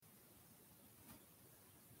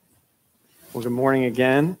Well, good morning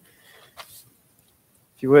again.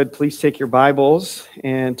 If you would, please take your Bibles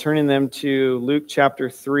and turn in them to Luke chapter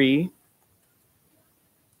 3.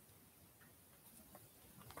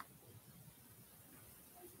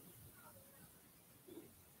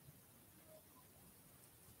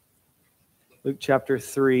 Luke chapter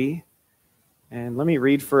 3. And let me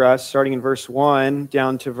read for us, starting in verse 1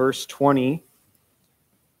 down to verse 20.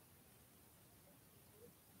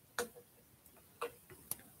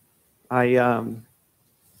 I've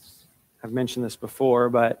mentioned this before,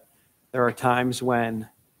 but there are times when,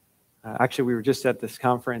 actually we were just at this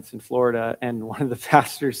conference in Florida, and one of the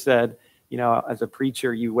pastors said, as a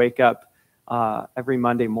preacher, you wake up every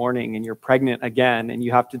Monday morning and you're pregnant again, and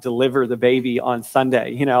you have to deliver the baby on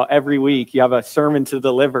Sunday. Every week you have a sermon to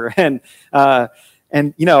deliver. And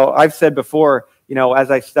I've said before,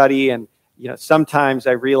 as I study and sometimes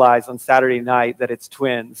I realize on Saturday night that it's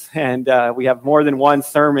twins, and we have more than one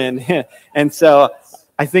sermon. And so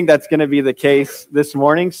I think that's going to be the case this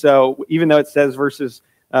morning. So even though it says verses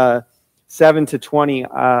 7 to 20,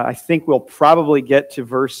 I think we'll probably get to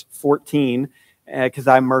verse 14 because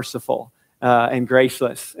I'm merciful and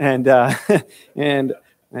gracious. And and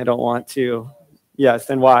I don't want to. Yes,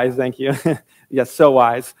 and wise. Thank you. Yes, so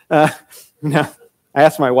wise. No. I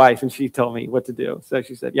asked my wife, and she told me what to do. So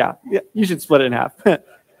she said, yeah, you should split it in half.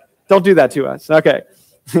 Don't do that to us. Okay.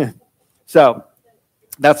 So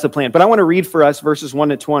that's the plan. But I want to read for us verses 1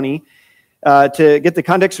 to 20 to get the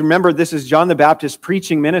context. Remember, this is John the Baptist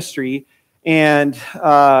preaching ministry, and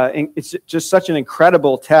it's just such an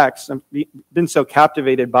incredible text. I've been so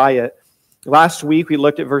captivated by it. Last week, we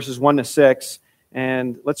looked at verses 1 to 6,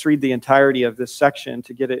 and let's read the entirety of this section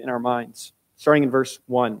to get it in our minds, starting in verse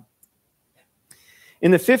 1. In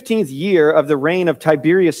the 15th year of the reign of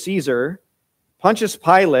Tiberius Caesar, Pontius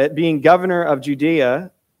Pilate being governor of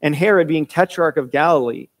Judea, and Herod being tetrarch of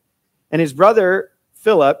Galilee, and his brother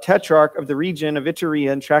Philip, tetrarch of the region of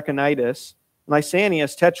Ituraea and Trachonitis, and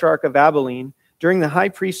Lysanias, tetrarch of Abilene, during the high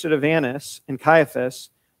priesthood of Annas and Caiaphas,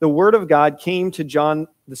 the word of God came to John,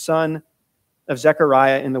 the son of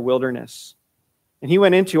Zechariah, in the wilderness. And he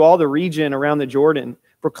went into all the region around the Jordan,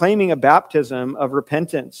 proclaiming a baptism of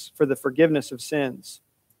repentance for the forgiveness of sins.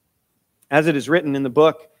 As it is written in the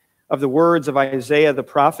book of the words of Isaiah the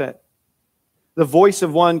prophet, the voice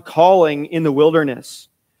of one calling in the wilderness,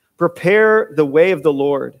 prepare the way of the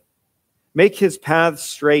Lord, make his paths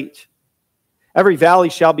straight. Every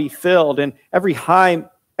valley shall be filled, and every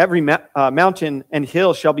mountain and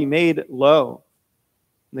hill shall be made low.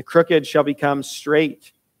 And the crooked shall become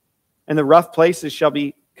straight, and the rough places shall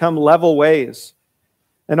become level ways.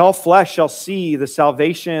 And all flesh shall see the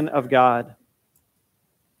salvation of God.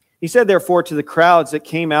 He said, therefore, to the crowds that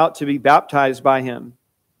came out to be baptized by him,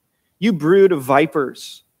 you brood of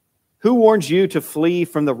vipers, who warned you to flee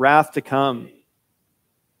from the wrath to come?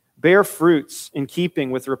 Bear fruits in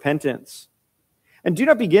keeping with repentance. And do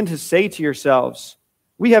not begin to say to yourselves,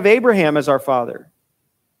 we have Abraham as our father.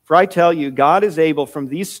 For I tell you, God is able from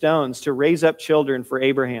these stones to raise up children for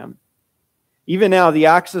Abraham. Even now the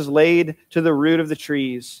axe is laid to the root of the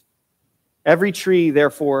trees. Every tree,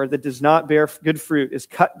 therefore, that does not bear good fruit is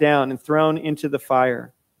cut down and thrown into the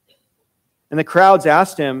fire. And the crowds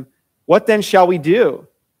asked him, what then shall we do?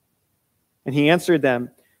 And he answered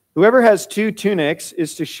them, whoever has 2 tunics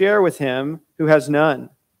is to share with him who has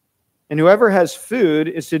none. And whoever has food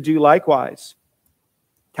is to do likewise.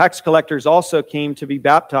 Tax collectors also came to be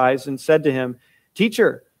baptized and said to him,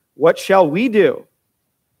 Teacher, what shall we do?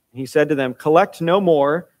 He said to them, collect no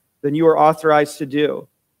more than you are authorized to do.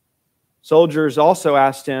 Soldiers also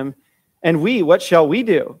asked him, and we, what shall we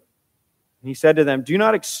do? And he said to them, do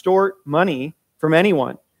not extort money from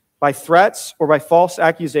anyone by threats or by false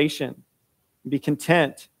accusation. Be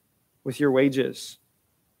content with your wages.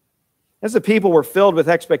 As the people were filled with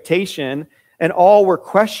expectation, and all were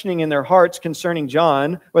questioning in their hearts concerning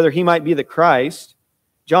John, whether he might be the Christ,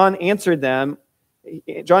 John answered them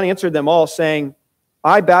all, saying,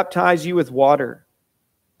 I baptize you with water,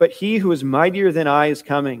 but he who is mightier than I is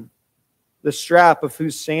coming, the strap of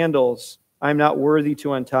whose sandals I am not worthy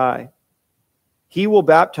to untie. He will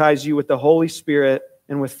baptize you with the Holy Spirit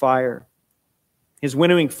and with fire. His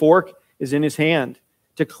winnowing fork is in his hand,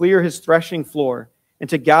 to clear his threshing floor and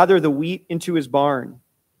to gather the wheat into his barn.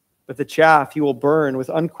 But the chaff he will burn with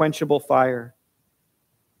unquenchable fire.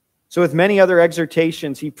 So with many other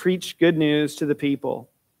exhortations, he preached good news to the people.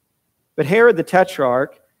 But Herod the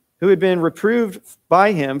tetrarch, who had been reproved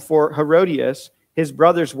by him for Herodias, his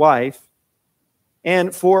brother's wife,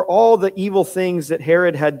 and for all the evil things that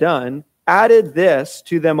Herod had done, added this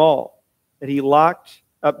to them all, that he locked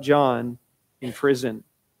up John in prison.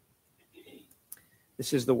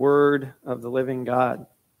 This is the word of the living God.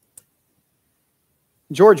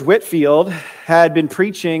 George Whitefield had been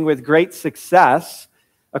preaching with great success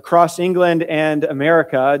across England and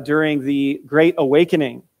America during the Great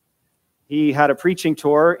Awakening. He had a preaching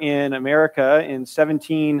tour in America in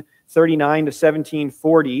 1739 to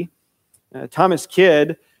 1740. Thomas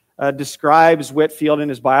Kidd describes Whitefield in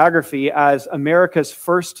his biography as America's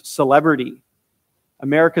first celebrity.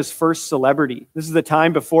 America's first celebrity. This is the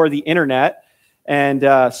time before the internet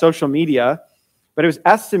and social media, but it was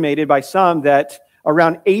estimated by some that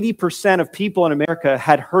around 80% of people in America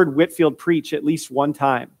had heard Whitefield preach at least one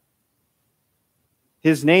time.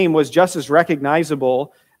 His name was just as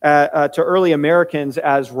recognizable to early Americans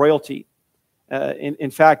as royalty. In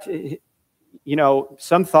fact,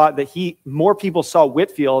 some thought that more people saw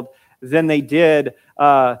Whitefield than they did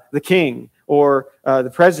the king or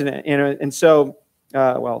the president. And so,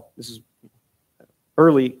 this is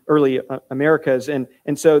early Americas. And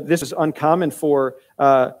so this is uncommon for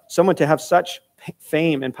someone to have such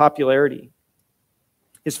fame and popularity.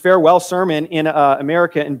 His farewell sermon in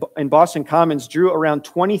America in Boston Commons drew around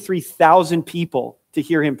 23,000 people to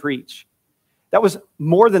hear him preach. That was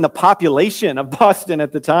more than the population of Boston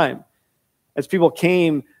at the time, as people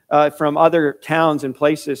came from other towns and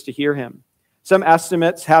places to hear him. Some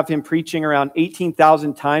estimates have him preaching around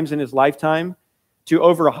 18,000 times in his lifetime to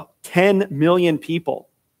over 10 million people.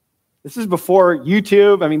 This is before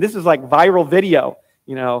YouTube. I mean, this is like viral video,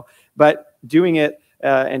 but doing it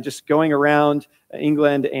and just going around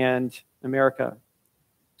England and America.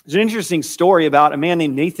 There's an interesting story about a man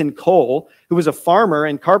named Nathan Cole, who was a farmer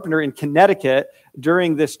and carpenter in Connecticut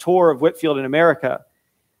during this tour of Whitefield in America.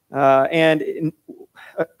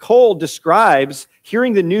 Cole describes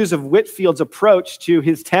hearing the news of Whitefield's approach to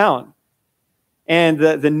his town and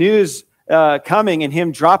the news coming and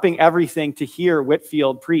him dropping everything to hear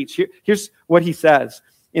Whitefield preach. Here's what he says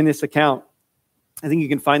in this account. I think you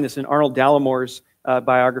can find this in Arnold Dallamore's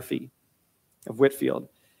biography of Whitefield.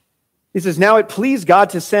 He says, "Now it pleased God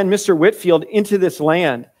to send Mr. Whitefield into this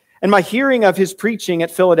land, and my hearing of his preaching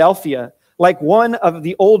at Philadelphia, like one of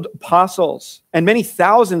the old apostles, and many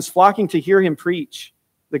thousands flocking to hear him preach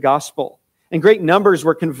the gospel, and great numbers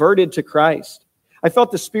were converted to Christ. I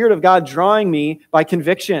felt the Spirit of God drawing me by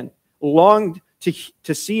conviction, longed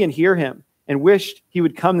to see and hear him, and wished he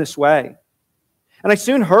would come this way. And I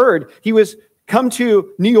soon heard he was come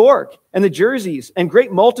to New York and the Jerseys, and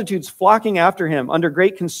great multitudes flocking after him under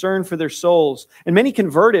great concern for their souls, and many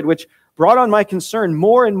converted, which brought on my concern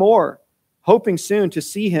more and more, hoping soon to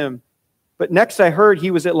see him. But next I heard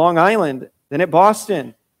he was at Long Island, then at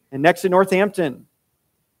Boston, and next at Northampton.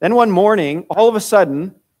 Then one morning, all of a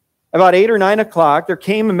sudden, about 8 or 9 o'clock, there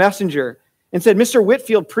came a messenger and said, Mr.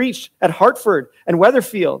 Whitefield preached at Hartford and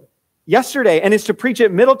Weatherfield yesterday and is to preach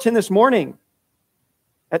at Middleton this morning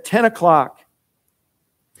at 10 o'clock.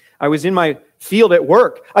 I was in my field at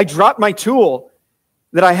work. I dropped my tool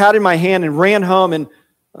that I had in my hand and ran home and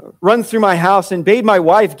run through my house and bade my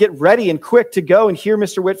wife get ready and quick to go and hear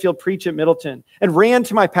Mr. Whitefield preach at Middleton, and ran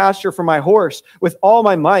to my pasture for my horse with all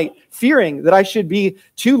my might, fearing that I should be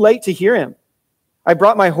too late to hear him. I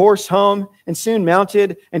brought my horse home and soon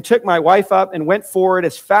mounted and took my wife up and went forward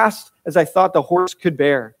as fast as I thought the horse could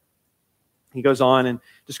bear." He goes on and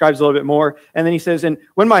describes a little bit more. And then he says, "And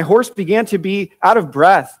when my horse began to be out of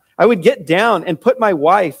breath, I would get down and put my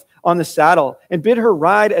wife on the saddle and bid her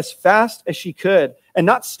ride as fast as she could and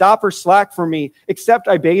not stop or slack for me, except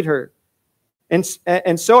I bade her. And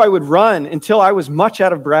so I would run until I was much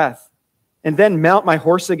out of breath and then mount my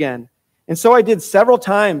horse again. And so I did several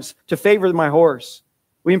times to favor my horse.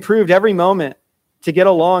 We improved every moment to get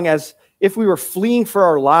along as if we were fleeing for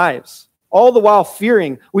our lives, all the while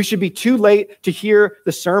fearing we should be too late to hear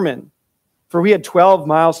the sermon. For we had 12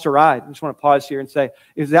 miles to ride." I just want to pause here and say,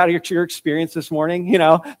 is that your experience this morning?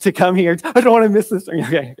 To come here. I don't want to miss this.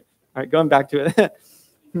 Okay. All right, going back to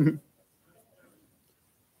it.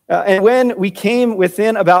 And when we came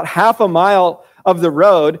within about half a mile of the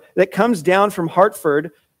road that comes down from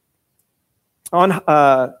Hartford on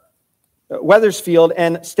Wethersfield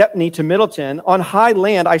and Stepney to Middleton, on high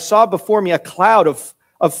land, I saw before me a cloud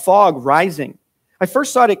of fog rising. I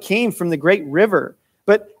first thought it came from the great river.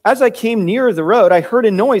 But as I came nearer the road, I heard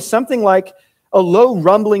a noise, something like a low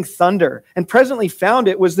rumbling thunder, and presently found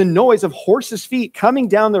it was the noise of horses' feet coming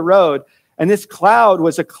down the road, and this cloud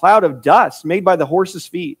was a cloud of dust made by the horses'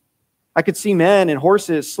 feet. I could see men and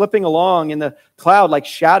horses slipping along in the cloud like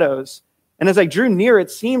shadows, and as I drew near, it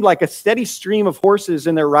seemed like a steady stream of horses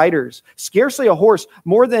and their riders, scarcely a horse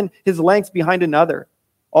more than his length behind another,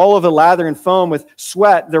 all of a lather and foam with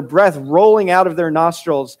sweat, their breath rolling out of their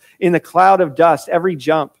nostrils in the cloud of dust, every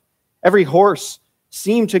jump. Every horse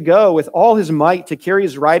seemed to go with all his might to carry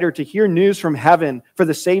his rider to hear news from heaven for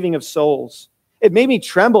the saving of souls. It made me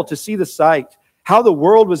tremble to see the sight, how the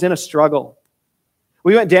world was in a struggle.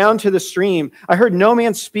 We went down to the stream. I heard no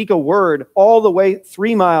man speak a word all the way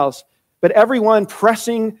 3 miles, but everyone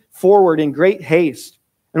pressing forward in great haste.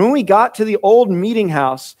 And when we got to the old meeting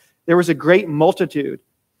house, there was a great multitude.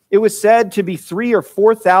 It was said to be 3,000 or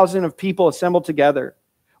 4,000 of people assembled together.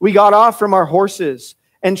 We got off from our horses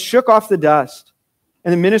and shook off the dust.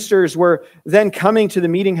 And the ministers were then coming to the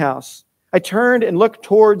meeting house. I turned and looked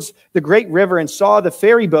towards the great river and saw the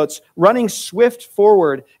ferry boats running swift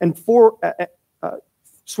forward and forward,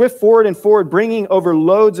 bringing over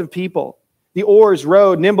loads of people. The oars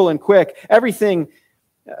rowed nimble and quick. Everything,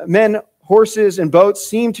 men, horses, and boats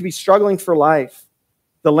seemed to be struggling for life.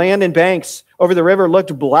 The land and banks over the river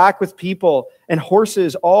looked black with people and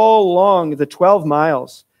horses all along the 12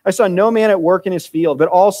 miles. I saw no man at work in his field, but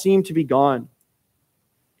all seemed to be gone.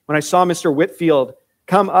 When I saw Mr. Whitfield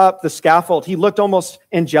come up the scaffold, he looked almost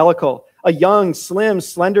angelical, a young, slim,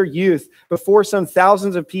 slender youth before some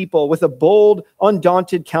thousands of people with a bold,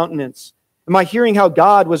 undaunted countenance. And my hearing how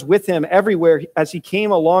God was with him everywhere as he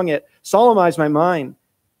came along it solemnized my mind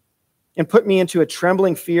and put me into a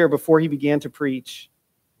trembling fear before he began to preach.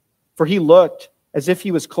 For he looked as if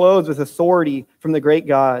he was clothed with authority from the great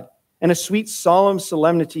God, and a sweet solemn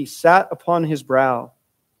solemnity sat upon his brow.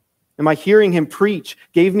 And my hearing him preach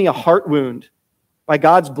gave me a heart wound. By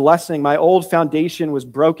God's blessing, my old foundation was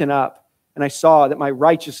broken up, and I saw that my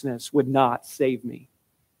righteousness would not save me.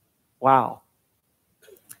 Wow.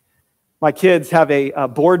 My kids have a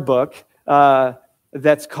board book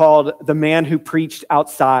that's called The Man Who Preached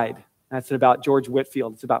Outside. That's about George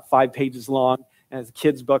Whitfield. It's about 5 pages long, and it's a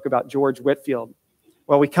kid's book about George Whitfield.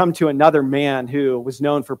 Well, we come to another man who was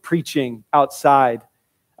known for preaching outside,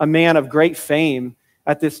 a man of great fame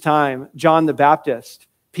at this time, John the Baptist.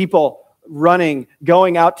 People running,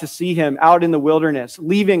 going out to see him out in the wilderness,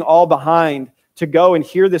 leaving all behind to go and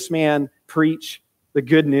hear this man preach the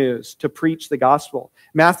good news, to preach the gospel.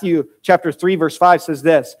 Matthew chapter 3, verse 5 says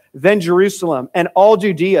this, "Then Jerusalem and all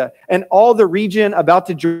Judea and all the region about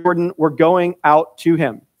the Jordan were going out to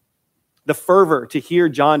him." The fervor to hear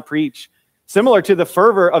John preach, similar to the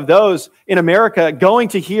fervor of those in America going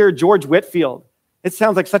to hear George Whitfield. It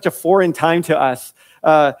sounds like such a foreign time to us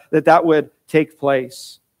that would take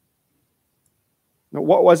place. Now,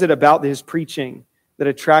 what was it about his preaching that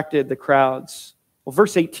attracted the crowds? Well,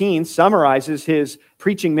 verse 18 summarizes his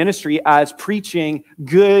preaching ministry as preaching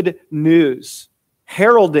good news,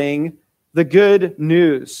 heralding the good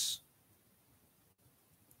news.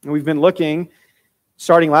 And we've been looking,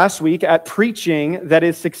 starting last week, at preaching that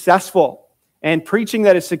is successful. And preaching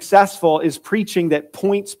that is successful is preaching that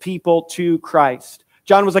points people to Christ.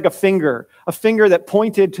 John was like a finger that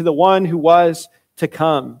pointed to the one who was to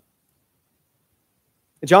come.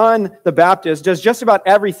 John the Baptist does just about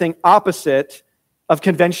everything opposite of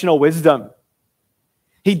conventional wisdom.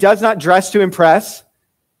 He does not dress to impress.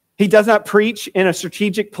 He does not preach in a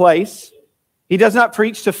strategic place. He does not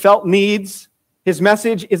preach to felt needs. His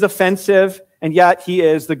message is offensive, and yet he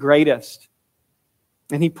is the greatest.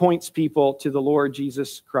 And he points people to the Lord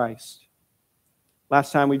Jesus Christ.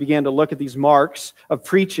 Last time we began to look at these marks of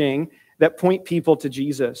preaching that point people to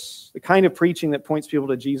Jesus, the kind of preaching that points people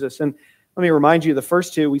to Jesus. And let me remind you, the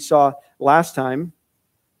first two we saw last time.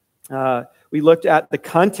 We looked at the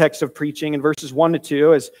context of preaching in verses 1 to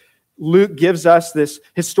 2 as Luke gives us this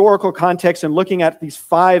historical context and looking at these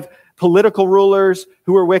 5 political rulers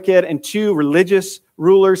who were wicked and 2 religious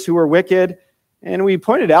rulers who were wicked. And we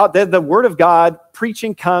pointed out that the Word of God,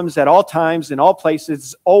 preaching comes at all times, in all places,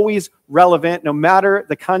 is always relevant, no matter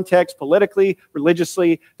the context, politically,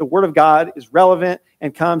 religiously. The Word of God is relevant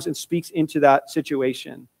and comes and speaks into that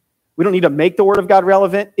situation. We don't need to make the Word of God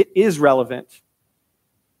relevant. It is relevant.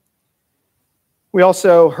 We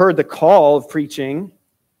also heard the call of preaching,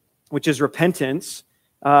 which is repentance,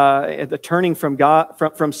 the turning from God,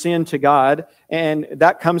 from sin to God, and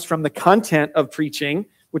that comes from the content of preaching,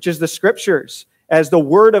 which is the Scriptures, as the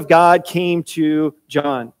Word of God came to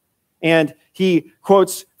John. And he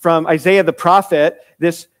quotes from Isaiah the prophet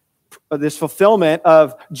this fulfillment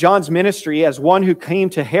of John's ministry as one who came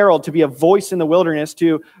to herald, to be a voice in the wilderness,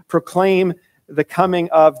 to proclaim the coming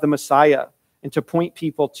of the Messiah and to point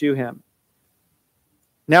people to him.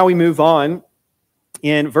 Now we move on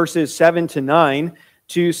in verses 7 to 9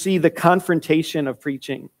 to see the confrontation of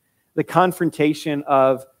preaching. The confrontation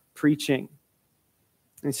of preaching.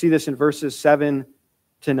 And see this in verses 7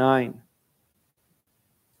 to 9.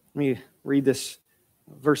 Let me read this,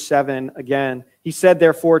 verse 7 again. He said,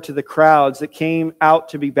 therefore, to the crowds that came out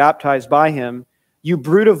to be baptized by him, "You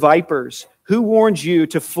brood of vipers, Who warned you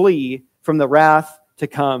to flee from the wrath to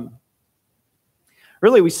come?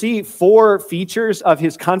 Really, we see 4 features of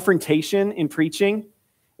his confrontation in preaching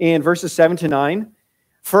in verses 7 to 9.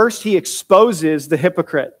 First, he exposes the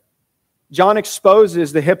hypocrite. John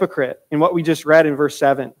exposes the hypocrite in what we just read in verse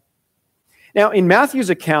 7. Now, in Matthew's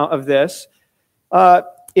account of this,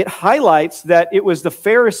 it highlights that it was the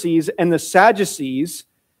Pharisees and the Sadducees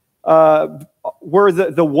were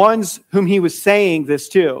the ones whom he was saying this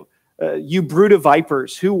to. You brood of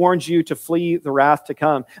vipers, who warned you to flee the wrath to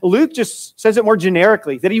come? Luke just says it more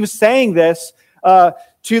generically, that he was saying this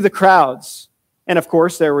to the crowds. And of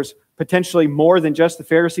course, there was potentially more than just the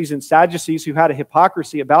Pharisees and Sadducees who had a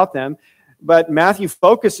hypocrisy about them. But Matthew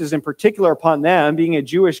focuses in particular upon them being a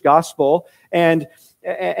Jewish gospel and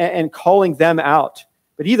calling them out.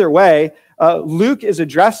 But either way, Luke is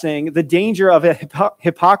addressing the danger of a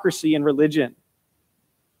hypocrisy in religion,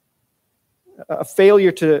 a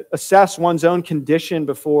failure to assess one's own condition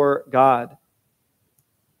before God.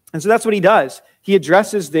 And so that's what he does. He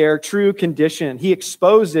addresses their true condition. He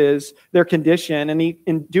exposes their condition, and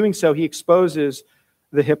in doing so, he exposes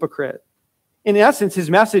the hypocrite. In essence,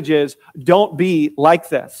 his message is, don't be like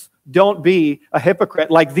this. Don't be a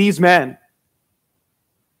hypocrite like these men.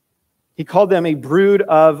 He called them a brood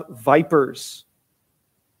of vipers.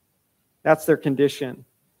 That's their condition.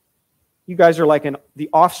 You guys are like the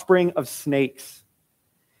offspring of snakes.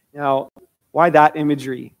 Now, why that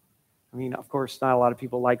imagery? I mean, of course, not a lot of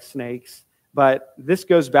people like snakes, but this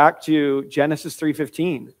goes back to Genesis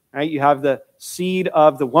 3:15, right? You have the seed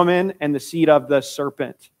of the woman and the seed of the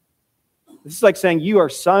serpent. This is like saying you are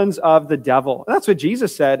sons of the devil. And that's what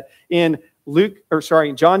Jesus said in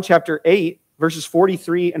John chapter 8, verses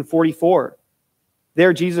 43 and 44.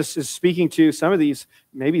 There, Jesus is speaking to some of these,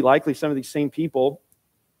 likely some of these same people.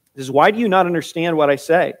 He says, why do you not understand what I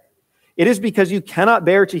say? It is because you cannot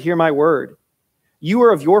bear to hear my word. You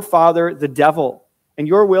are of your father, the devil, and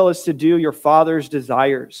your will is to do your father's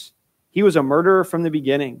desires. He was a murderer from the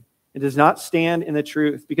beginning and does not stand in the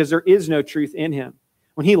truth because there is no truth in him.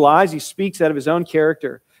 When he lies, he speaks out of his own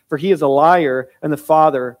character, for he is a liar and the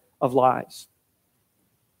father of lies.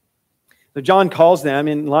 So John calls them,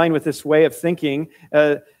 in line with this way of thinking,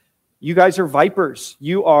 you guys are vipers.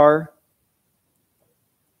 You are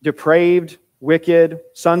depraved, wicked,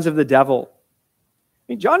 sons of the devil.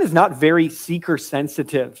 I mean, John is not very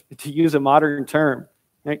seeker-sensitive, to use a modern term.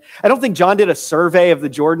 Right? I don't think John did a survey of the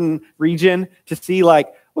Jordan region to see,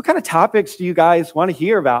 what kind of topics do you guys want to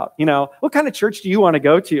hear about? What kind of church do you want to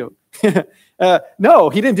go to? No,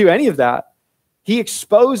 he didn't do any of that. He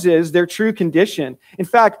exposes their true condition. In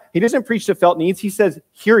fact, he doesn't preach to felt needs. He says,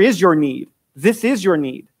 here is your need. This is your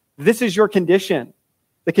need. This is your condition.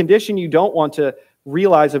 The condition you don't want to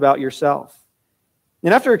realize about yourself.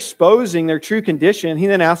 And after exposing their true condition, he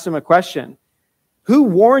then asks them a question. Who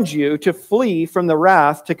warned you to flee from the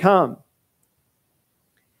wrath to come?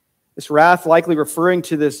 This wrath likely referring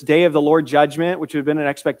to this day of the Lord judgment, which would have been an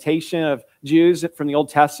expectation of Jews from the Old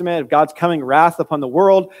Testament, of God's coming wrath upon the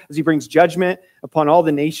world as he brings judgment upon all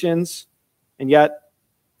the nations. And yet,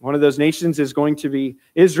 one of those nations is going to be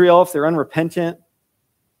Israel if they're unrepentant.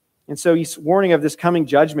 And so he's warning of this coming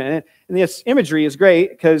judgment. And this imagery is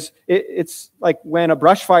great because it's like when a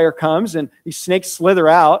brush fire comes and these snakes slither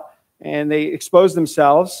out and they expose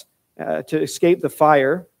themselves to escape the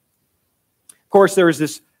fire. Of course, there was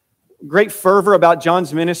this great fervor about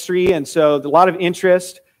John's ministry, and so a lot of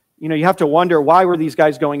interest. You have to wonder, why were these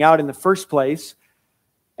guys going out in the first place?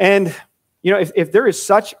 And, if there is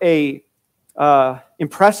such a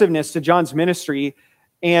impressiveness to John's ministry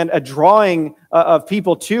and a drawing of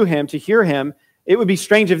people to him, to hear him, it would be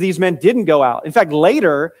strange if these men didn't go out. In fact,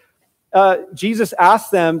 later, Jesus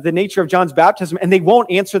asked them the nature of John's baptism, and they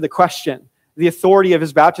won't answer the question, the authority of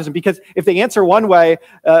his baptism, because if they answer one way,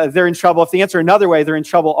 they're in trouble. If they answer another way, they're in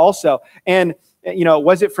trouble also. And,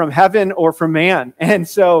 was it from heaven or from man? And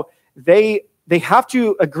so they have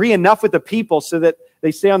to agree enough with the people so that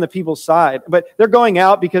they stay on the people's side. But they're going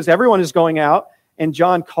out because everyone is going out, and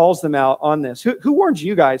John calls them out on this. Who warned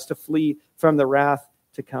you guys to flee from the wrath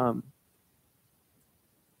to come?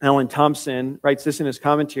 Alan Thompson writes this in his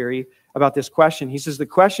commentary about this question. He says, the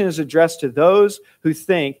question is addressed to those who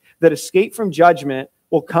think that escape from judgment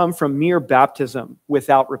will come from mere baptism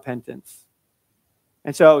without repentance.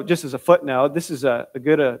 And so, just as a footnote, this is a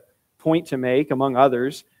good point to make, among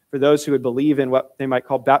others, for those who would believe in what they might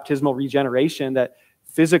call baptismal regeneration, that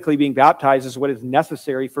physically being baptized is what is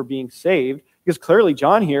necessary for being saved. Because clearly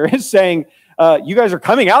John here is saying, you guys are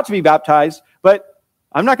coming out to be baptized, but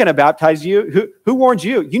I'm not going to baptize you. Who warned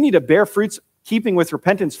you? You need to bear fruits keeping with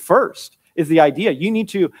repentance first, is the idea. You need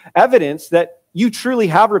to evidence that you truly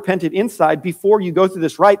have repented inside before you go through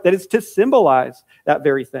this rite that is to symbolize that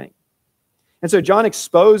very thing. And so John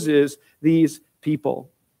exposes these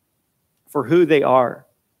people for who they are.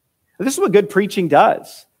 And this is what good preaching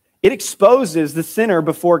does. It exposes the sinner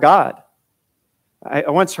before God. I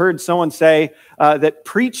once heard someone say that in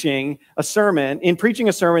preaching a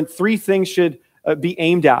sermon, 3 things should be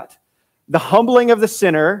aimed at: the humbling of the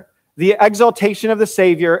sinner, the exaltation of the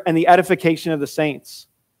Savior, and the edification of the saints.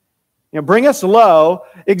 Bring us low,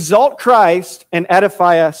 exalt Christ, and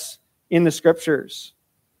edify us in the Scriptures.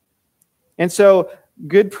 And so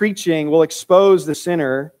good preaching will expose the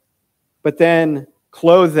sinner, but then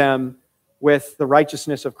clothe them with the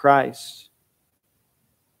righteousness of Christ.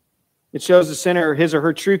 It shows the sinner his or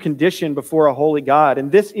her true condition before a holy God.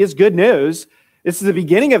 And this is good news. This is the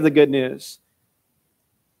beginning of the good news,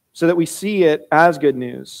 so that we see it as good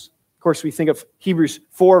news. Of course, we think of Hebrews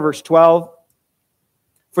 4, verse 12.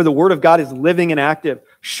 For the word of God is living and active,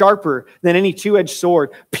 sharper than any two-edged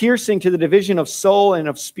sword, piercing to the division of soul and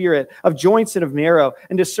of spirit, of joints and of marrow,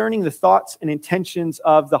 and discerning the thoughts and intentions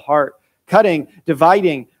of the heart, cutting,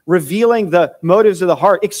 dividing, revealing the motives of the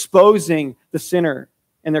heart, exposing the sinner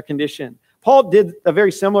and their condition. Paul did a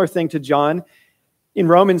very similar thing to John in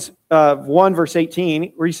Romans 1, verse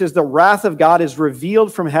 18, where he says, the wrath of God is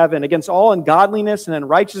revealed from heaven against all ungodliness and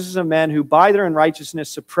unrighteousness of men who by their unrighteousness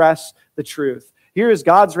suppress the truth. Here is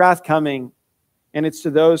God's wrath coming, and it's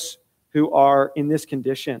to those who are in this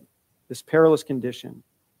condition, this perilous condition.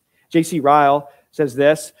 J.C. Ryle says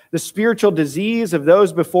this: the spiritual disease of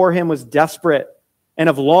those before him was desperate and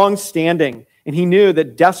of long standing, and he knew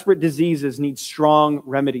that desperate diseases need strong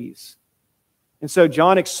remedies. And so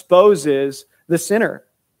John exposes the sinner.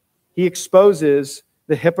 He exposes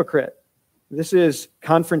the hypocrite. This is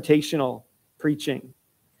confrontational preaching.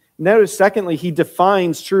 Notice, secondly, he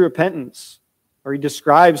defines true repentance, or he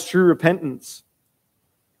describes true repentance.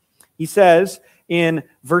 He says in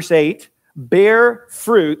verse 8, bear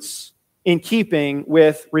fruits in keeping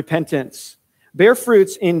with repentance. Bear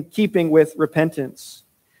fruits in keeping with repentance.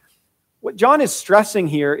 What John is stressing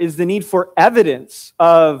here is the need for evidence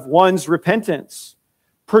of one's repentance.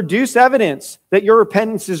 Produce evidence that your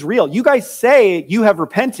repentance is real. You guys say you have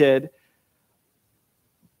repented,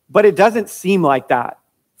 but it doesn't seem like that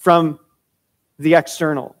from the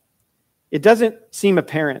external. It doesn't seem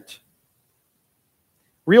apparent.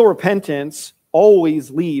 Real repentance always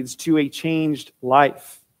leads to a changed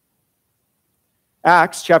life.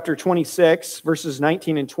 Acts chapter 26, verses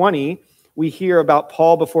 19 and 20, we hear about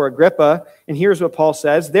Paul before Agrippa, and here's what Paul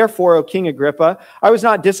says: therefore, O King Agrippa, I was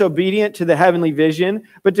not disobedient to the heavenly vision,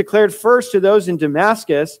 but declared first to those in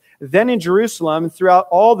Damascus, then in Jerusalem, and throughout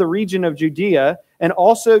all the region of Judea, and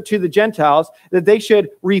also to the Gentiles, that they should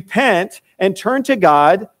repent and turn to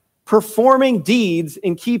God, performing deeds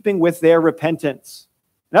in keeping with their repentance.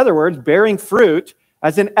 In other words, bearing fruit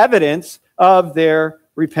as an evidence of their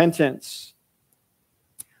repentance.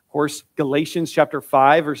 Of course, Galatians chapter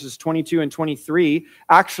 5, verses 22 and 23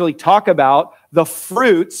 actually talk about the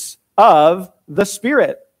fruits of the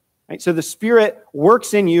Spirit. Right? So the Spirit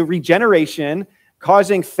works in you regeneration,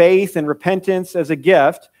 causing faith and repentance as a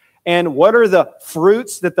gift. And what are the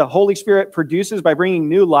fruits that the Holy Spirit produces by bringing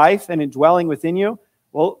new life and indwelling within you?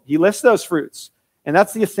 Well, he lists those fruits. And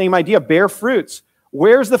that's the same idea, bear fruits.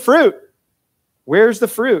 Where's the fruit? Where's the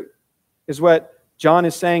fruit? Is what John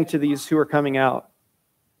is saying to these who are coming out.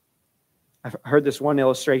 I've heard this one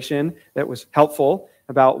illustration that was helpful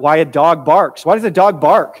about why a dog barks. Why does a dog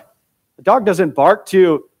bark? A dog doesn't bark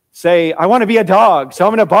to say, I want to be a dog, so I'm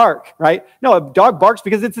going to bark, right? No, a dog barks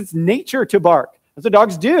because it's its nature to bark. That's what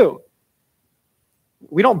dogs do.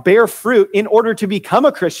 We don't bear fruit in order to become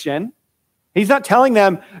a Christian. He's not telling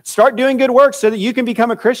them, start doing good works so that you can become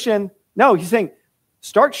a Christian. No, he's saying,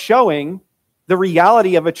 start showing the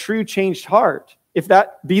reality of a true changed heart, if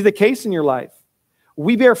that be the case in your life.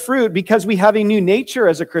 We bear fruit because we have a new nature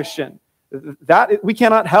as a Christian. That we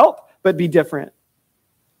cannot help but be different.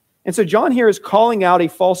 And so John here is calling out a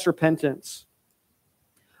false repentance.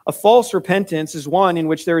 A false repentance is one in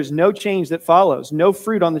which there is no change that follows, no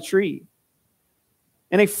fruit on the tree.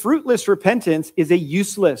 And a fruitless repentance is a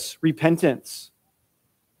useless repentance.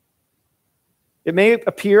 It may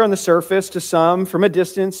appear on the surface to some from a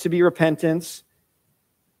distance to be repentance,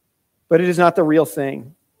 but it is not the real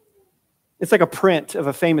thing. It's like a print of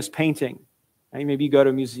a famous painting. Right? Maybe you go to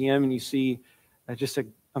a museum and you see just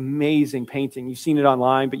an amazing painting. You've seen it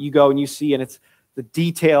online, but you go and you see, and it's the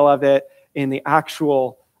detail of it in the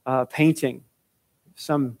actual painting,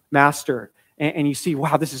 some master. And you see,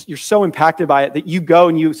 wow, you're so impacted by it that you go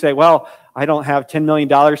and you say, well, I don't have $10 million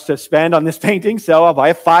to spend on this painting, so I'll buy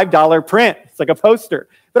a $5 print. It's like a poster.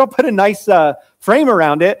 but I'll put a nice frame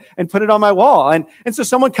around it and put it on my wall. And so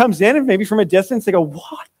someone comes in and maybe from a distance, they go,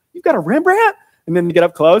 what? You've got a Rembrandt? And then you get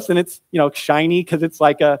up close and it's, shiny because it's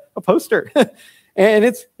like a poster. And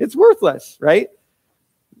it's worthless, right?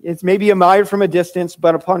 It's maybe admired from a distance,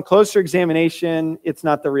 but upon closer examination, it's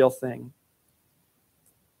not the real thing.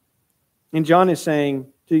 And John is saying,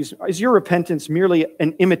 is your repentance merely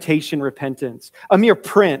an imitation repentance, a mere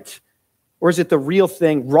print, or is it the real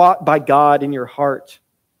thing wrought by God in your heart?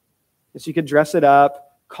 So you could dress it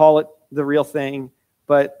up, call it the real thing,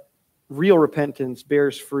 but real repentance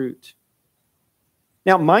bears fruit.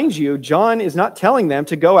 Now, mind you, John is not telling them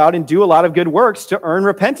to go out and do a lot of good works to earn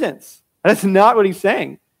repentance. That's not what he's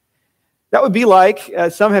saying. That would be like,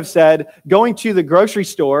 some have said, going to the grocery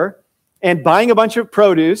store and buying a bunch of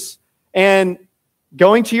produce and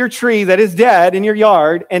going to your tree that is dead in your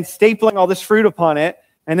yard and stapling all this fruit upon it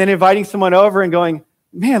and then inviting someone over and going,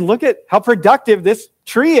 man, look at how productive this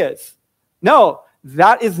tree is. No,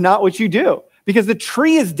 that is not what you do because the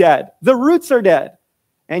tree is dead. The roots are dead.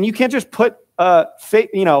 And you can't just put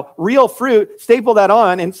real fruit, staple that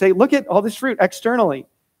on and say, look at all this fruit externally.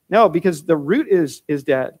 No, because the root is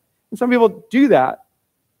dead. And some people do that,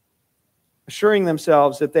 assuring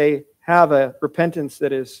themselves that they have a repentance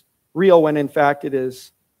that is real when in fact it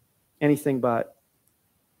is anything but.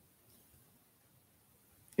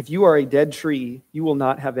 If you are a dead tree, you will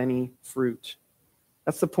not have any fruit.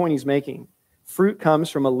 That's the point he's making. Fruit comes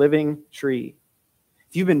from a living tree.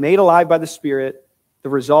 If you've been made alive by the Spirit, the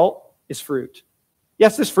result is fruit.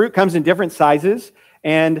 Yes, this fruit comes in different sizes,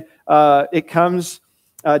 and it comes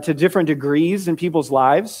to different degrees in people's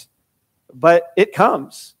lives, but it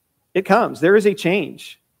comes. It comes. There is a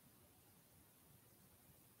change.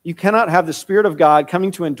 You cannot have the Spirit of God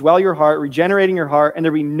coming to indwell your heart, regenerating your heart, and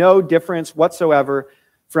there be no difference whatsoever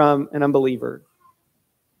from an unbeliever.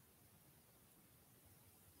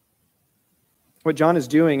 What John is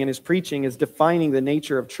doing in his preaching is defining the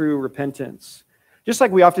nature of true repentance. Just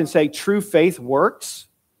like we often say true faith works,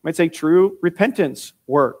 we might say true repentance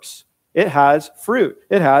works. It has fruit.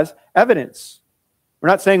 It has evidence. We're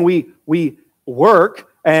not saying we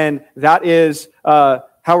work and that is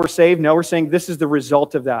how we're saved. No, we're saying this is the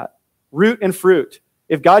result of that. Root and fruit.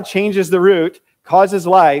 If God changes the root, causes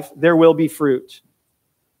life, there will be fruit.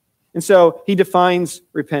 And so he defines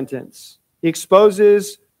repentance. He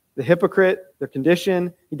exposes the hypocrite, their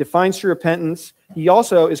condition. He defines true repentance. He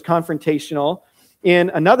also is confrontational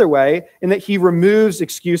in another way, in that he removes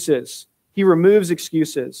excuses. He removes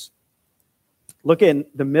excuses. Look in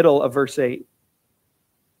the middle of verse 8.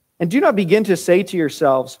 And do not begin to say to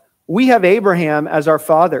yourselves, we have Abraham as our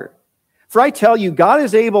father. For I tell you, God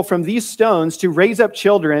is able from these stones to raise up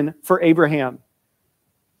children for Abraham.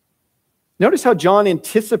 Notice how John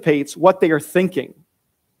anticipates what they are thinking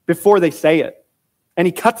before they say it. And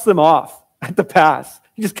he cuts them off at the pass.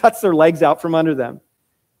 He just cuts their legs out from under them.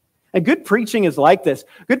 And good preaching is like this.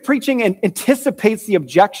 Good preaching anticipates the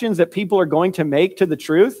objections that people are going to make to the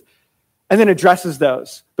truth and then addresses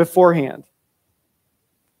those beforehand.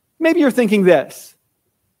 Maybe you're thinking this.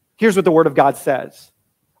 Here's what the Word of God says.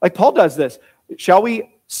 Like Paul does this. Shall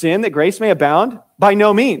we sin that grace may abound? By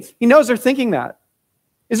no means. He knows they're thinking that.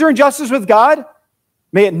 Is there injustice with God?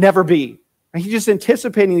 May it never be. And he's just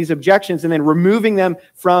anticipating these objections and then removing them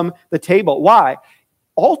from the table. Why?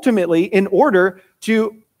 Ultimately, in order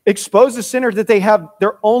to expose the sinner that they have,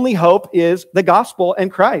 their only hope is the gospel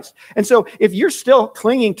and Christ. And so if you're still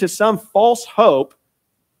clinging to some false hope,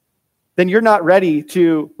 then you're not ready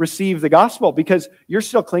to receive the gospel because you're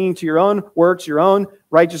still clinging to your own works, your own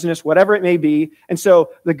righteousness, whatever it may be. And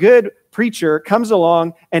so the good preacher comes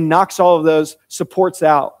along and knocks all of those supports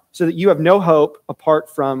out so that you have no hope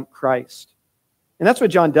apart from Christ. And that's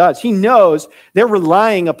what John does. He knows they're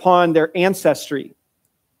relying upon their ancestry.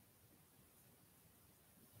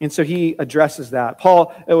 And so he addresses that.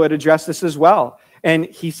 Paul would address this as well. And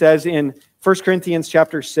he says in 1 Corinthians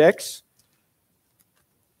chapter 6,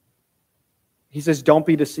 he says, don't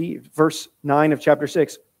be deceived. Verse 9 of chapter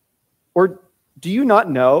 6. Or do you not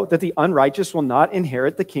know that the unrighteous will not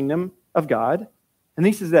inherit the kingdom of God? And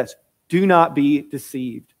he says this, do not be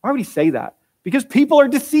deceived. Why would he say that? Because people are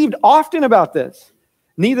deceived often about this.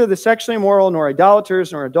 Neither the sexually immoral, nor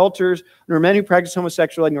idolaters, nor adulterers, nor men who practice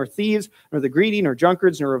homosexuality, nor thieves, nor the greedy, nor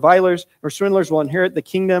drunkards, nor revilers, nor swindlers will inherit the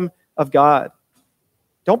kingdom of God.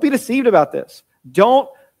 Don't be deceived about this.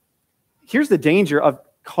 Here's the danger of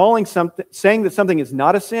saying that something is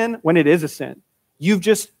not a sin when it is a sin. You've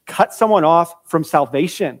just cut someone off from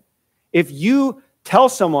salvation. If you tell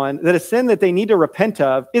someone that a sin that they need to repent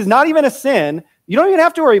of is not even a sin, you don't even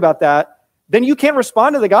have to worry about that, then you can't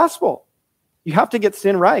respond to the gospel. You have to get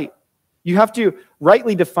sin right. You have to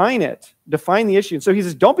rightly define it, define the issue. And so he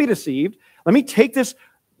says, don't be deceived. Let me take this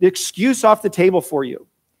excuse off the table for you.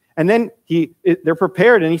 And then they're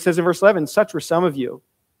prepared. And he says in verse 11, such were some of you.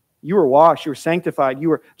 You were washed, you were sanctified, you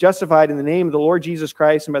were justified in the name of the Lord Jesus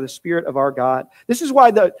Christ and by the Spirit of our God. This is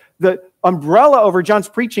why the umbrella over John's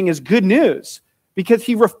preaching is good news, because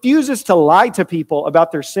he refuses to lie to people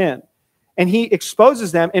about their sin. And he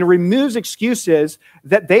exposes them and removes excuses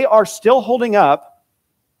that they are still holding up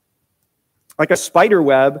like a spider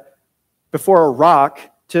web before a rock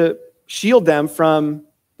to shield them from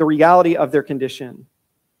the reality of their condition.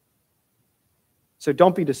 So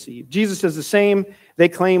don't be deceived. Jesus says the same. They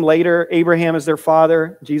claim later Abraham is their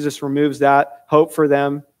father. Jesus removes that hope for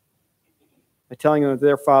them by telling them that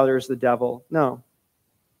their father is the devil. No,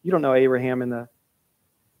 you don't know Abraham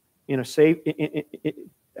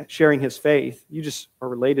sharing his faith. You just are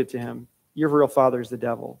related to him. Your real father is the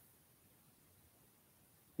devil.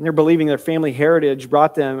 And they're believing their family heritage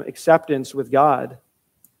brought them acceptance with God.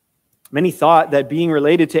 Many thought that being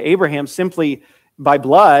related to Abraham simply by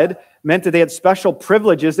blood meant that they had special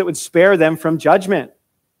privileges that would spare them from judgment.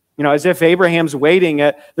 You know, as if Abraham's waiting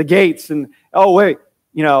at the gates and, oh, wait,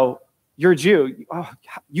 you know, you're a Jew. Oh,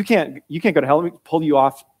 you can't go to hell. Let me pull you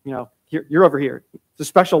off. You know, you're over here. It's a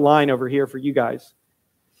special line over here for you guys.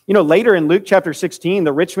 You know, later in Luke chapter 16,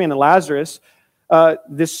 the rich man and Lazarus,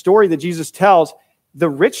 this story that Jesus tells, the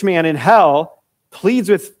rich man in hell pleads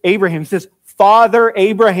with Abraham. He says, Father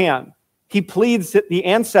Abraham. He pleads the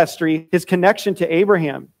ancestry, his connection to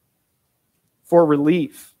Abraham for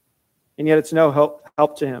relief. And yet it's no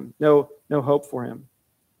help to him, no hope for him.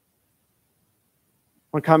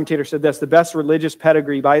 One commentator said this, the best religious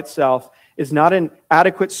pedigree by itself is not an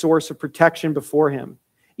adequate source of protection before him.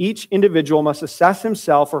 Each individual must assess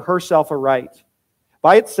himself or herself aright.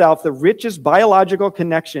 By itself, the richest biological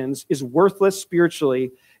connections is worthless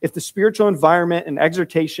spiritually if the spiritual environment and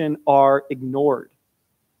exhortation are ignored.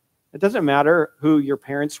 It doesn't matter who your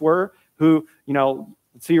parents were, who, you know,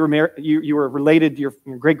 so you were related, your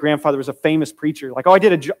great-grandfather was a famous preacher. Like, oh, I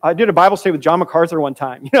did a Bible study with John MacArthur one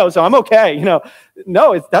time, you know, so I'm okay, you know.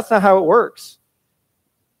 No, that's not how it works.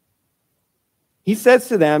 He says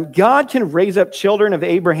to them, God can raise up children of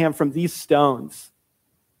Abraham from these stones.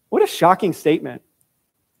 What a shocking statement.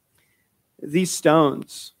 These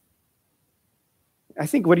stones. I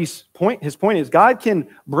think what his point is, God can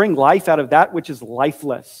bring life out of that which is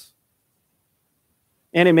lifeless.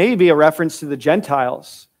 And it may be a reference to the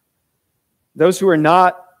Gentiles, those who are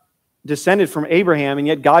not descended from Abraham, and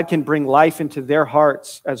yet God can bring life into their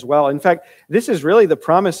hearts as well. In fact, this is really the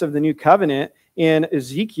promise of the new covenant in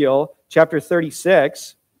Ezekiel chapter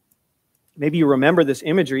 36. Maybe you remember this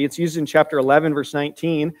imagery. It's used in chapter 11, verse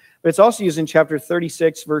 19, but it's also used in chapter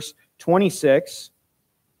 36, verse 26.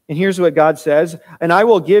 And here's what God says, and I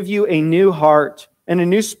will give you a new heart, and a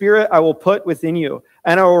new spirit I will put within you,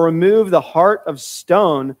 and I will remove the heart of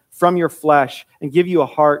stone from your flesh and give you a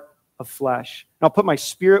heart of flesh. And I'll put my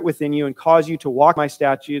spirit within you and cause you to walk my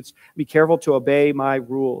statutes, be careful to obey my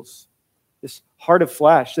rules. This heart of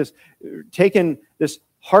flesh, taking this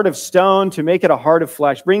heart of stone to make it a heart of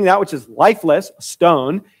flesh, bringing that which is lifeless,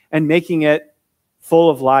 stone, and making it full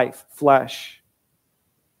of life, flesh.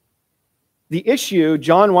 The issue,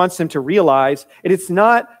 John wants them to realize, it's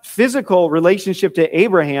not physical relationship to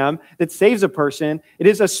Abraham that saves a person. It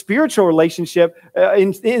is a spiritual relationship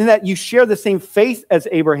in that you share the same faith as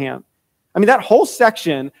Abraham. I mean, that whole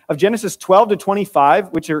section of Genesis 12 to 25,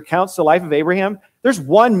 which recounts the life of Abraham, there's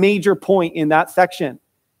one major point in that section,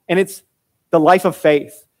 and it's the life of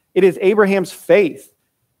faith. It is Abraham's faith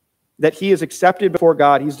that he is accepted before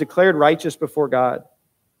God. He's declared righteous before God.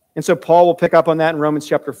 And so Paul will pick up on that in Romans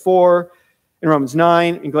chapter 4, in Romans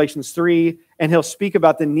 9, in Galatians 3, and he'll speak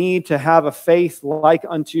about the need to have a faith like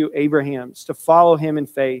unto Abraham's, to follow him in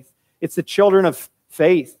faith. It's the children of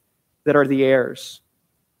faith that are the heirs,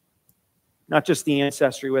 not just the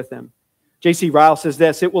ancestry with him. J.C. Ryle says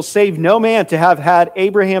this, it will save no man to have had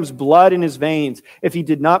Abraham's blood in his veins if he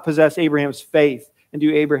did not possess Abraham's faith and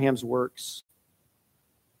do Abraham's works.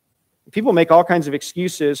 People make all kinds of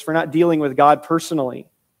excuses for not dealing with God personally,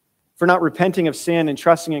 for not repenting of sin and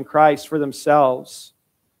trusting in Christ for themselves.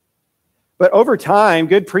 But over time,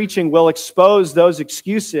 good preaching will expose those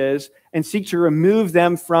excuses and seek to remove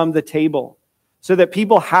them from the table so that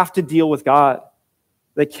people have to deal with God.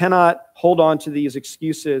 They cannot hold on to these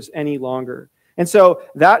excuses any longer. And so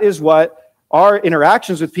that is what our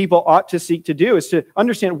interactions with people ought to seek to do, is to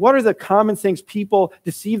understand what are the common things people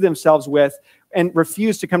deceive themselves with and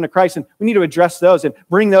refuse to come to Christ. And we need to address those and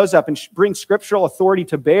bring those up and bring scriptural authority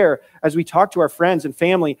to bear as we talk to our friends and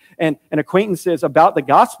family and acquaintances about the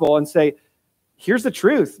gospel and say, here's the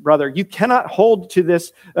truth, brother. You cannot hold to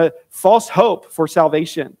this false hope for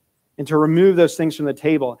salvation and to remove those things from the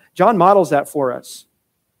table. John models that for us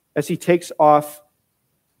as he takes off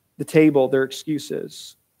the table their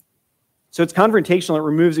excuses. So it's confrontational. It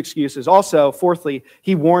removes excuses. Also, fourthly,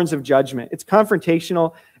 he warns of judgment. It's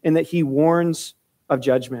confrontational in that he warns of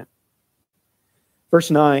judgment. Verse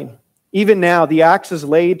 9, even now the axe is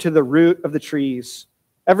laid to the root of the trees.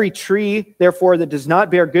 Every tree, therefore, that does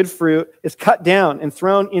not bear good fruit is cut down and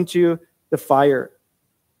thrown into the fire.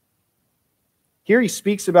 Here he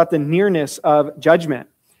speaks about the nearness of judgment.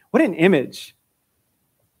 What an image.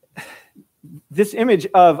 This image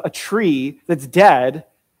of a tree that's dead,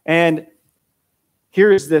 and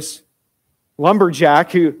here is this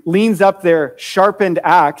lumberjack who leans up their sharpened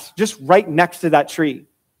axe just right next to that tree.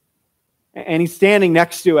 And he's standing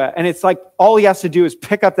next to it. And it's like all he has to do is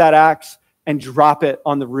pick up that axe and drop it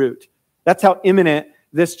on the root. That's how imminent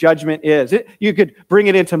this judgment is. You could bring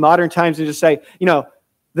it into modern times and just say,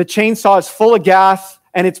 the chainsaw is full of gas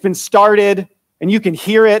and it's been started and you can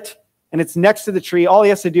hear it and it's next to the tree. All he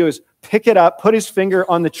has to do is pick it up, put his finger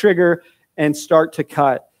on the trigger and start to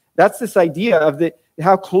cut. That's this idea of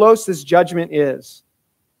how close this judgment is.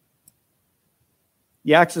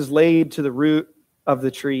 The axe is laid to the root of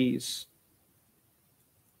the trees.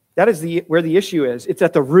 That is where the issue is. It's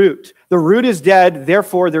at the root. The root is dead,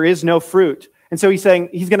 therefore there is no fruit. And so he's saying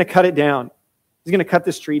he's going to cut it down. He's going to cut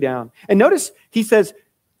this tree down. And notice he says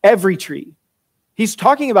every tree. He's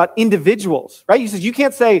talking about individuals, right? He says you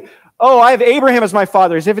can't say, oh, I have Abraham as my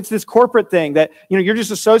father, as if it's this corporate thing that you're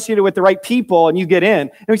just associated with the right people and you get in.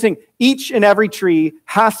 And he's saying each and every tree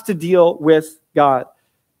has to deal with God.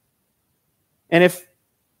 And if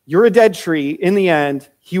you're a dead tree, in the end,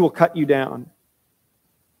 he will cut you down.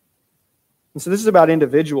 And so this is about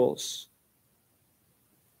individuals.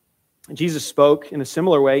 And Jesus spoke in a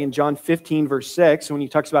similar way in John 15, verse 6, when he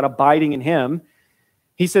talks about abiding in him.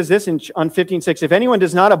 He says this on 15:6, if anyone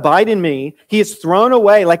does not abide in me, he is thrown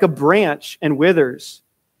away like a branch and withers.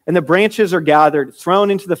 And the branches are gathered,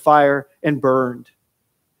 thrown into the fire, and burned.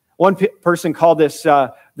 One person called this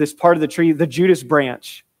part of the tree the Judas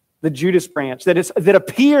branch. The Judas branch that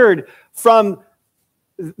appeared from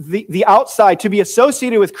the outside to be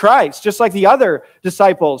associated with Christ, just like the other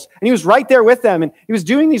disciples. And he was right there with them, and he was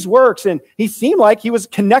doing these works, and he seemed like he was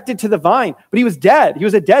connected to the vine, but he was dead. He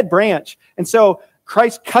was a dead branch. And so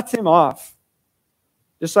Christ cuts him off,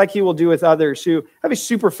 just like he will do with others who have a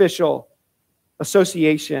superficial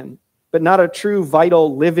association, but not a true,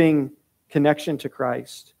 vital, living connection to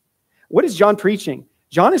Christ. What is John preaching?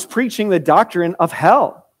 John is preaching the doctrine of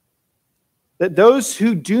hell, that those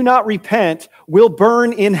who do not repent will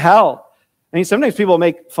burn in hell. I mean, sometimes people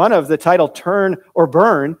make fun of the title Turn or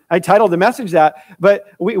Burn. I titled the message that, but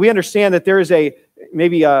we understand that there is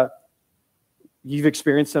you've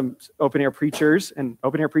experienced some open-air preachers, and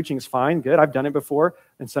open-air preaching is fine, good. I've done it before,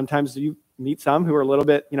 and sometimes you meet some who are a little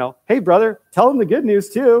bit, hey, brother, tell them the good news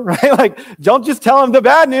too, right? Like, don't just tell them the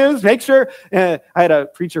bad news. Make sure. I had a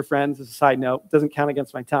preacher friend, as a side note, doesn't count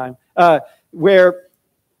against my time, where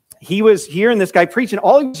he was hearing this guy preach, and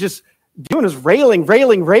all he was just doing was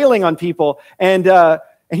railing on people, and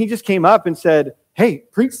he just came up and said, hey,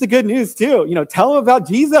 preach the good news too. Tell them about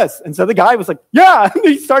Jesus. And so the guy was like, yeah. And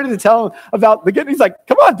he started to tell him about the good news. He's like,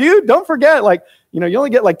 come on, dude, don't forget. You only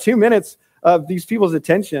get 2 minutes of these people's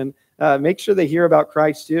attention. Make sure they hear about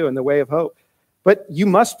Christ too and the way of hope. But you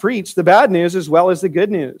must preach the bad news as well as the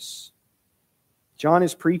good news. John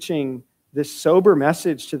is preaching this sober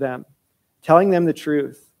message to them, telling them the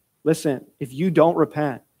truth. Listen, if you don't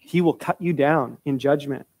repent, he will cut you down in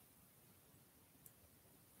judgment.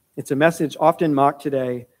 It's a message often mocked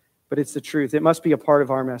today, but it's the truth. It must be a part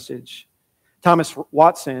of our message. Thomas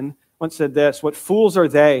Watson once said this, what fools are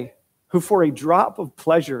they who for a drop of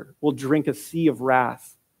pleasure will drink a sea of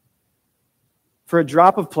wrath? For a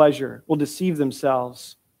drop of pleasure will deceive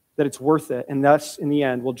themselves that it's worth it, and thus, in the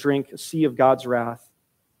end, will drink a sea of God's wrath.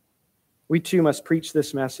 We too must preach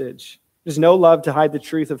this message. There's no love to hide the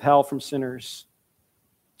truth of hell from sinners.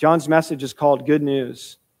 John's message is called good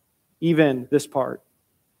news, even this part.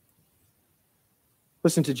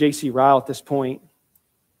 Listen to J.C. Ryle at this point,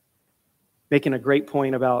 making a great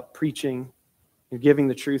point about preaching and giving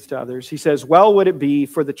the truth to others. He says, well would it be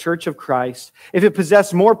for the Church of Christ if it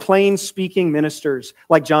possessed more plain-speaking ministers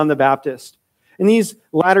like John the Baptist. In these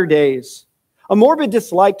latter days, a morbid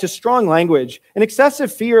dislike to strong language, an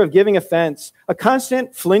excessive fear of giving offense, a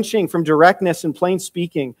constant flinching from directness and plain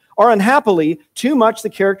speaking are unhappily too much the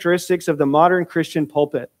characteristics of the modern Christian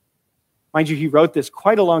pulpit. Mind you, he wrote this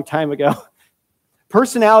quite a long time ago.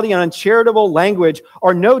 Personality and uncharitable language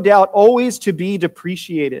are no doubt always to be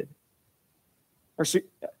depreciated.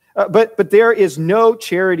 But there is no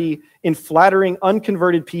charity in flattering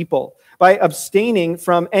unconverted people by abstaining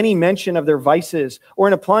from any mention of their vices or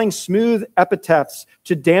in applying smooth epithets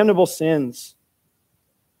to damnable sins.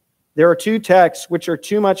 There are two texts which are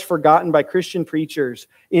too much forgotten by Christian preachers.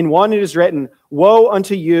 In one it is written, "Woe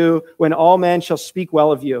unto you when all men shall speak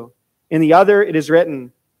well of you." In the other it is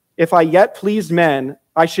written, "If I yet pleased men,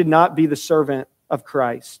 I should not be the servant of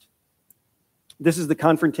Christ." This is the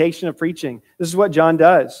confrontation of preaching. This is what John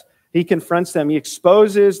does. He confronts them. He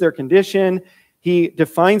exposes their condition. He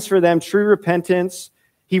defines for them true repentance.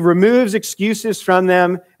 He removes excuses from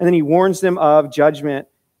them, and then he warns them of judgment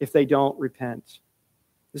if they don't repent.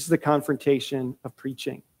 This is the confrontation of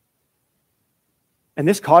preaching. And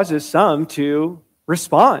this causes some to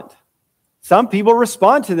respond. Some people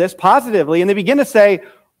respond to this positively, and they begin to say,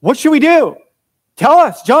 "What should we do? Tell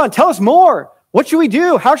us, John, tell us more. What should we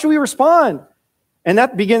do? How should we respond?" And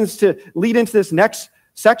that begins to lead into this next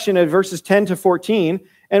section of verses 10 to 14,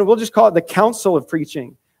 and we'll just call it the counsel of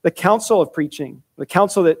preaching. The counsel of preaching. The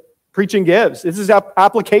counsel that preaching gives. This is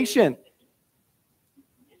application.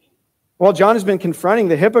 While John has been confronting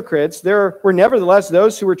the hypocrites, there were nevertheless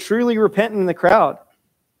those who were truly repentant in the crowd.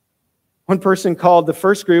 One person called the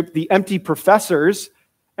first group the empty professors,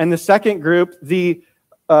 and the second group the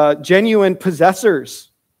genuine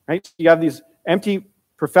possessors. Right? So you have these empty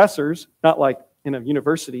professors, not like in a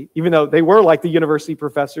university, even though they were like the university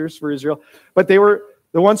professors for Israel, but they were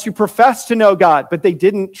the ones who professed to know God, but they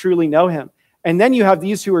didn't truly know him. And then you have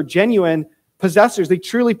these who are genuine possessors. They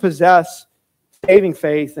truly possess saving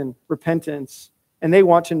faith and repentance, and they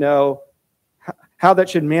want to know how that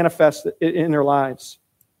should manifest in their lives.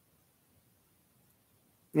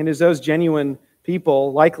 And it's those genuine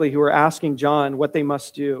people, likely, who are asking John what they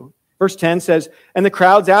must do. Verse 10 says, "And the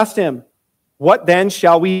crowds asked him, 'What then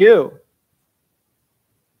shall we do?'"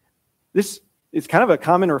 This is kind of a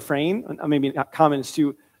common refrain. Maybe not common is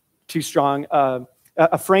too strong. A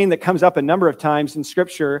refrain that comes up a number of times in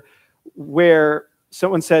Scripture where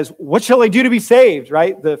someone says, "What shall I do to be saved?"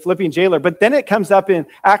 Right? The Philippian jailer. But then it comes up in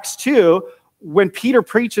Acts 2 when Peter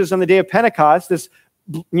preaches on the day of Pentecost, this,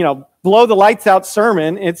 blow the lights out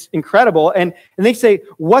sermon. It's incredible. And they say,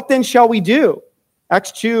 "What then shall we do?"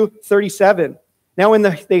 Acts 2:37. Now when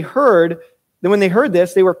they heard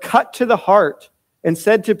this, they were cut to the heart and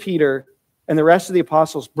said to Peter and the rest of the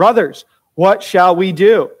apostles, "Brothers, what shall we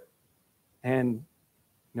do?" And you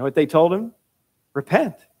know what they told him?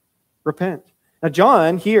 Repent. Repent. Now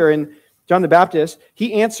John here, in John the Baptist,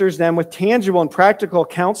 he answers them with tangible and practical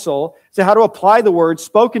counsel to how to apply the word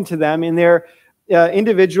spoken to them in their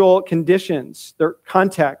individual conditions, their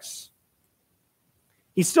contexts.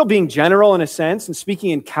 He's still being general in a sense and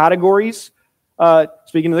speaking in categories,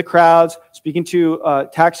 speaking to the crowds, speaking to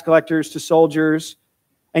tax collectors, to soldiers,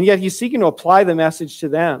 and yet he's seeking to apply the message to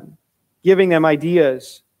them, giving them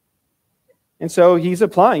ideas. And so he's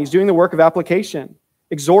doing the work of application,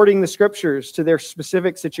 exhorting the Scriptures to their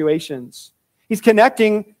specific situations. He's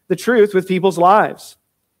connecting the truth with people's lives.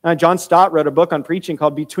 John Stott wrote a book on preaching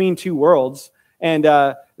called Between Two Worlds, and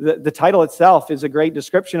the title itself is a great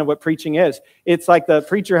description of what preaching is. It's like the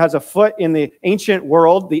preacher has a foot in the ancient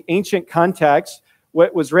world, the ancient context,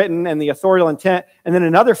 what was written and the authorial intent, and then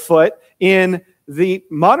another foot in the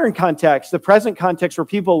modern context, the present context where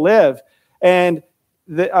people live. And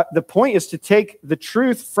the point is to take the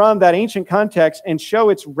truth from that ancient context and show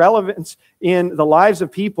its relevance in the lives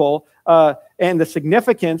of people and the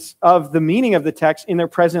significance of the meaning of the text in their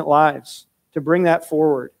present lives, to bring that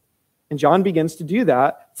forward. And John begins to do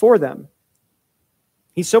that for them.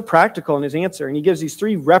 He's so practical in his answer, and he gives these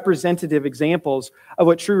three representative examples of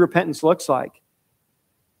what true repentance looks like.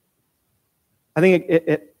 I think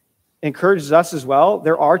it encourages us as well.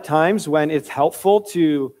 There are times when it's helpful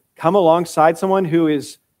to come alongside someone who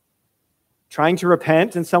is trying to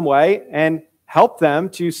repent in some way and help them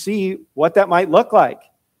to see what that might look like,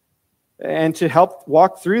 and to help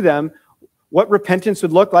walk through them what repentance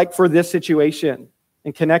would look like for this situation,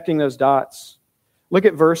 and connecting those dots. Look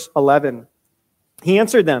at verse 11. He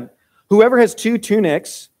answered them, "Whoever has 2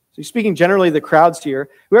 tunics," so he's speaking generally to the crowds here,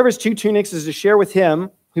 "whoever has 2 tunics is to share with him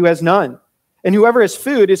who has none. And whoever has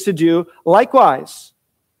food is to do likewise."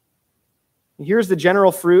 And here's the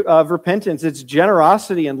general fruit of repentance. It's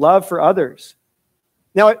generosity and love for others.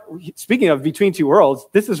 Now, speaking of between two worlds,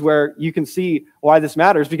 this is where you can see why this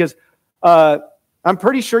matters, because I'm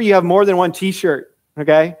pretty sure you have more than one t-shirt,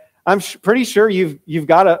 okay? I'm pretty sure you've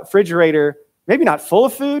got a refrigerator, maybe not full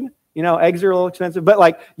of food, eggs are a little expensive, but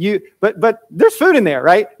but there's food in there,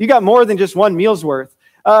 right? You got more than just one meal's worth.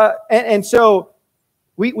 And so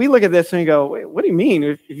we look at this and we go, wait, what do you mean?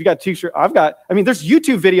 If you got two shirts, there's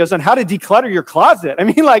YouTube videos on how to declutter your closet. And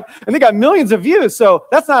they got millions of views. So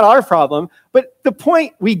that's not our problem. But the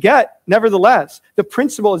point we get, nevertheless, the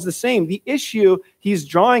principle is the same. The issue he's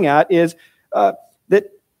drawing at is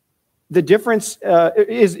that the difference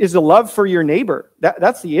is a love for your neighbor.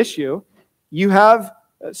 That's the issue. You have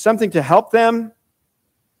something to help them,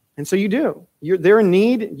 and so you do. They're in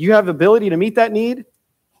need. You have the ability to meet that need,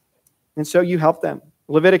 and so you help them.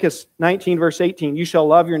 Leviticus 19, verse 18, you shall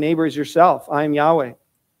love your neighbor as yourself. I am Yahweh.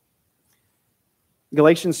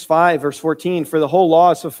 Galatians 5, verse 14, for the whole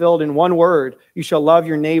law is fulfilled in one word, you shall love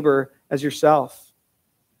your neighbor as yourself.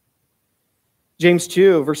 James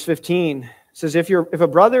 2, verse 15, says, if a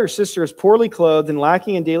brother or sister is poorly clothed and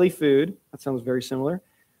lacking in daily food, that sounds very similar,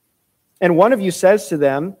 and one of you says to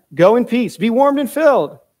them, go in peace, be warmed and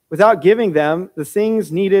filled, without giving them the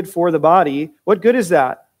things needed for the body, what good is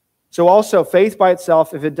that? So also faith by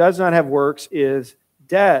itself, if it does not have works, is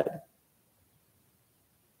dead.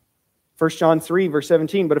 1 John 3, verse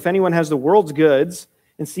 17, but if anyone has the world's goods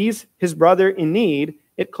and sees his brother in need,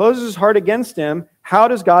 it closes his heart against him. How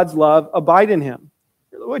does God's love abide in him?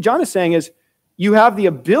 What John is saying is, you have the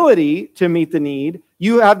ability to meet the need,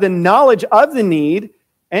 you have the knowledge of the need,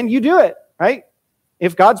 and you do it, right?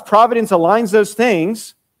 If God's providence aligns those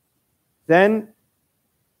things, then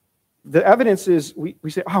the evidence is we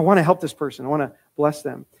say, I want to help this person. I want to bless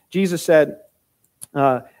them. Jesus said,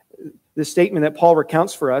 the statement that Paul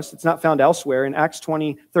recounts for us, it's not found elsewhere. In Acts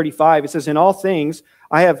 20:35, it says, in all things,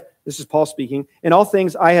 this is Paul speaking, in all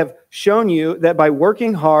things I have shown you that by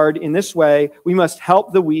working hard in this way, we must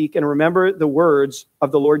help the weak and remember the words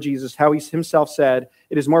of the Lord Jesus, how he himself said,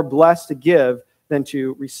 it is more blessed to give than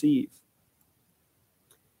to receive.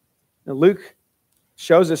 Now, Luke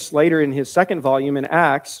shows us later in his second volume in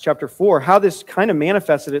Acts chapter 4 how this kind of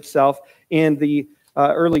manifested itself in the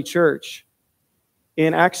early church.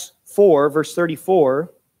 In Acts 4, verse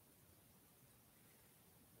 34,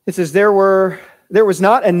 it says, there was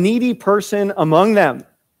not a needy person among them,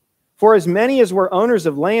 for as many as were owners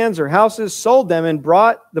of lands or houses sold them and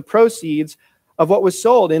brought the proceeds of what was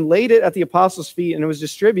sold and laid it at the apostles' feet, and it was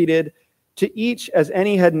distributed to each as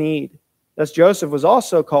any had need. Thus Joseph was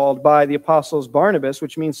also called by the apostles Barnabas,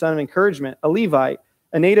 which means son of encouragement, a Levite,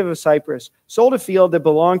 a native of Cyprus, sold a field that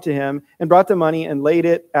belonged to him and brought the money and laid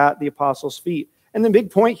it at the apostles' feet. And the big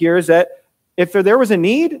point here is that if there was a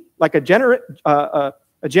need, like a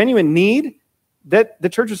genuine need, that the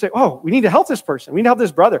church would say, oh, we need to help this person. We need to help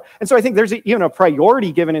this brother. And so I think there's even a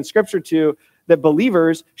priority given in Scripture to that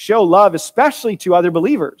believers show love, especially to other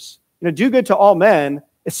believers. Do good to all men,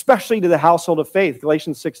 especially to the household of faith,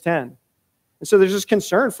 Galatians 6:10. And so there's this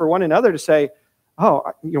concern for one another to say,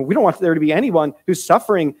 we don't want there to be anyone who's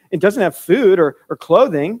suffering and doesn't have food or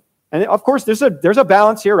clothing. And of course, there's a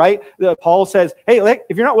balance here, right? Paul says, hey,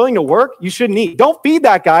 if you're not willing to work, you shouldn't eat. Don't feed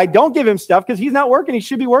that guy. Don't give him stuff because he's not working. He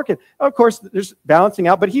should be working. Of course, there's balancing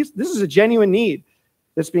out, but this is a genuine need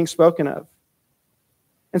that's being spoken of.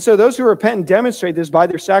 And so those who repent and demonstrate this by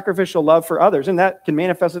their sacrificial love for others, and that can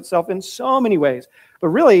manifest itself in so many ways. But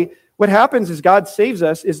really, what happens as God saves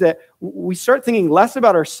us is that we start thinking less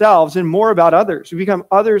about ourselves and more about others. We become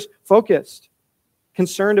others-focused,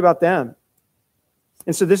 concerned about them.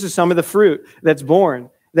 And so this is some of the fruit that's born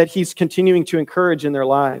that he's continuing to encourage in their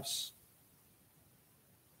lives.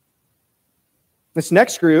 This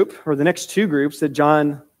next group, or the next two groups that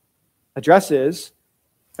John addresses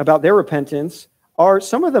about their repentance, are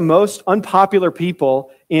some of the most unpopular people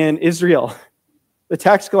in Israel, the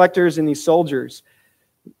tax collectors and these soldiers.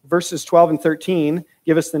 Verses 12 and 13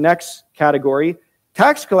 give us the next category.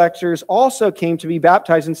 Tax collectors also came to be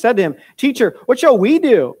baptized and said to him, Teacher, what shall we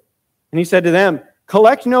do? And he said to them,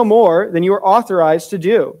 collect no more than you are authorized to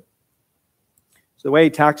do. So the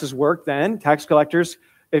way taxes worked then, tax collectors,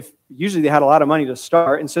 usually they had a lot of money to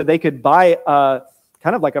start, and so they could buy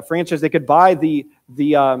kind of like a franchise. They could buy the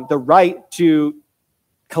right to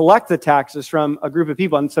collect the taxes from a group of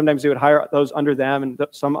people, and sometimes they would hire those under them and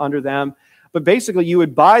some under them. But basically, you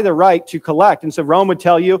would buy the right to collect. And so Rome would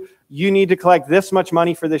tell you, you need to collect this much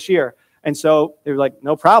money for this year. And so they were like,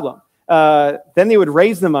 no problem. Then they would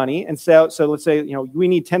raise the money. And so let's say, we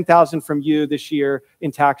need $10,000 from you this year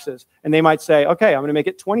in taxes. And they might say, okay, I'm going to make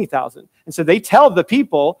it $20,000. And so they tell the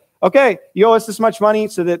people, okay, you owe us this much money,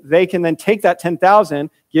 so that they can then take that $10,000,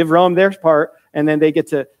 give Rome their part, and then they get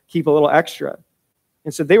to keep a little extra.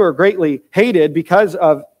 And so they were greatly hated because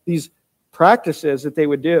of these practices that they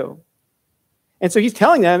would do. And so he's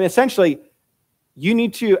telling them, essentially, you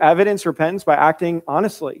need to evidence repentance by acting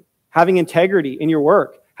honestly, having integrity in your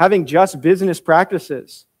work, having just business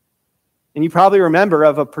practices. And you probably remember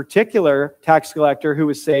of a particular tax collector who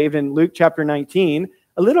was saved in Luke chapter 19,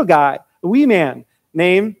 a little guy, a wee man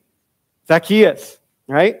named Zacchaeus,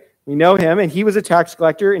 right? We know him, and he was a tax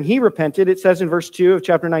collector, and he repented. It says in verse 2 of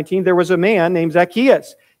chapter 19, there was a man named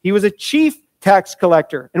Zacchaeus. He was a chief tax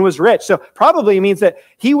collector and was rich. So probably means that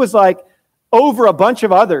he was like over a bunch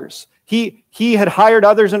of others. He had hired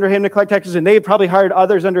others under him to collect taxes, and they had probably hired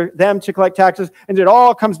others under them to collect taxes, and it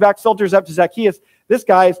all comes back, filters up to Zacchaeus. This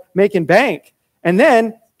guy's making bank. And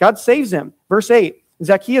then God saves him. Verse 8,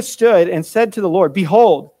 Zacchaeus stood and said to the Lord,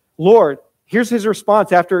 behold, Lord, here's his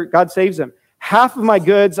response after God saves him. Half of my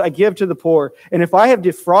goods I give to the poor, and if I have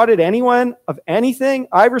defrauded anyone of anything,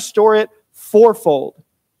 I restore it fourfold.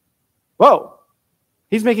 Whoa,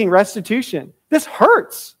 he's making restitution. This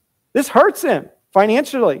hurts. This hurts him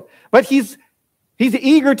financially, but he's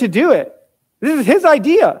eager to do it. This is his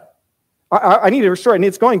idea. I need to restore it. And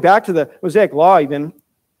it's going back to the Mosaic law even.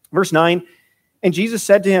 Verse 9, and Jesus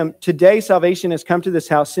said to him, today salvation has come to this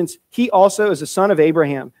house, since he also is a son of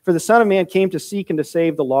Abraham. For the Son of Man came to seek and to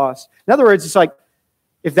save the lost. In other words, it's like,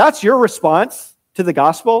 if that's your response to the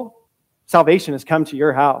gospel, salvation has come to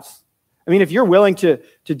your house. I mean, if you're willing to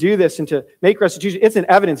do this and to make restitution, it's an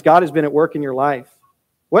evidence God has been at work in your life.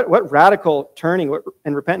 What radical turning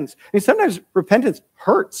and repentance. I mean, sometimes repentance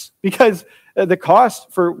hurts because the cost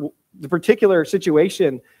for the particular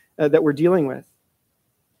situation that we're dealing with.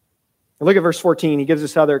 Look at verse 14. He gives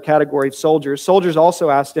this other category of soldiers. Soldiers also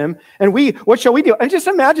asked him, and what shall we do? And just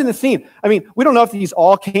imagine the scene. I mean, we don't know if these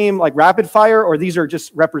all came like rapid fire or these are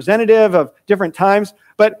just representative of different times,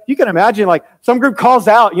 but you can imagine like some group calls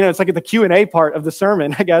out, it's like at the Q&A part of the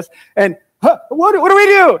sermon, I guess, and what do we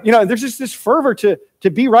do? There's just this fervor to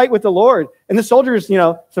be right with the Lord. And the soldiers,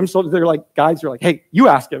 some soldiers, they're like, guys are like, hey, you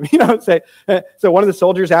ask him, So one of the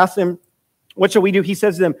soldiers asked him, what shall we do? He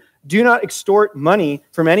says to them, do not extort money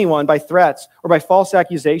from anyone by threats or by false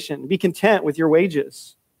accusation. Be content with your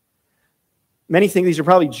wages. Many think these are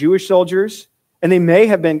probably Jewish soldiers, and they may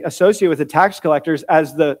have been associated with the tax collectors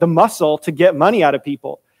as the muscle to get money out of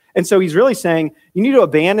people. And so he's really saying, you need to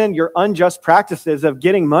abandon your unjust practices of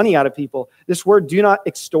getting money out of people. This word, do not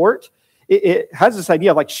extort, it has this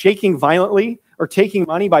idea of like shaking violently or taking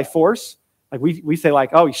money by force. Like we say like,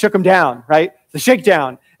 oh, he shook him down, right? It's a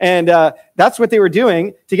shakedown. And that's what they were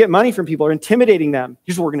doing to get money from people or intimidating them.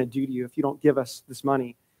 Here's what we're going to do to you if you don't give us this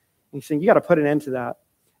money. And he's saying, you got to put an end to that.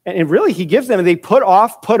 And really, he gives them, and they put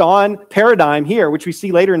on paradigm here, which we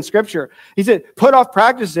see later in Scripture. He said, put off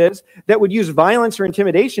practices that would use violence or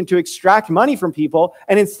intimidation to extract money from people,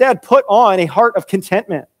 and instead put on a heart of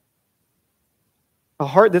contentment. A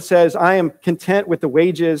heart that says, I am content with the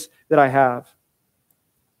wages that I have.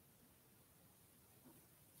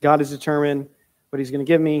 God has determined what he's going to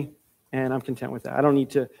give me, and I'm content with that. I don't need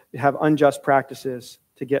to have unjust practices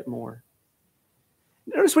to get more.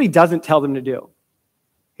 Notice what he doesn't tell them to do.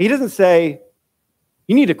 He doesn't say,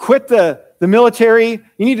 you need to quit the military.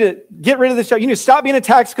 You need to get rid of this job. You need to stop being a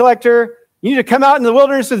tax collector. You need to come out in the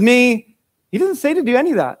wilderness with me. He doesn't say to do any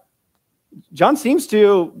of that. John seems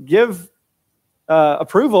to give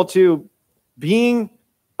approval to being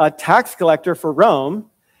a tax collector for Rome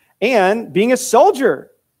and being a soldier.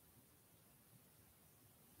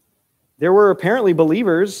 There were apparently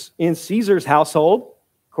believers in Caesar's household,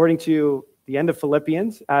 according to the end of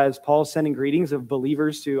Philippians, as Paul's sending greetings of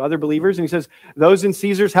believers to other believers. And he says, those in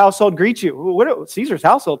Caesar's household greet you. What Caesar's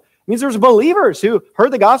household? It means there's believers who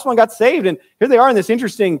heard the gospel and got saved. And here they are in this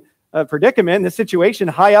interesting predicament, in this situation,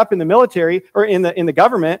 high up in the military or in the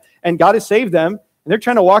government, and God has saved them. And they're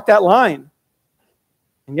trying to walk that line.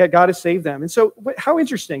 And yet God has saved them. And so how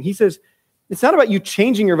interesting. He says, it's not about you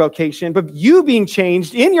changing your vocation, but you being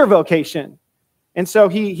changed in your vocation. And so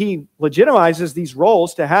he legitimizes these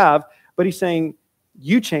roles to have, but he's saying,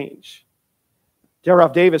 you change. Dale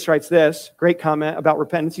Ralph Davis writes this, great comment about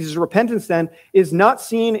repentance. He says, repentance then is not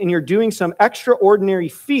seen in your doing some extraordinary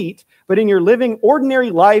feat, but in your living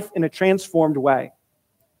ordinary life in a transformed way.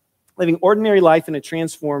 Living ordinary life in a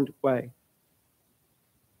transformed way.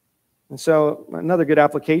 And so another good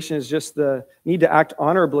application is just the need to act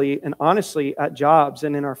honorably and honestly at jobs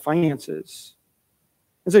and in our finances.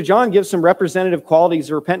 And so John gives some representative qualities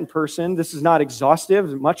of a repentant person. This is not exhaustive,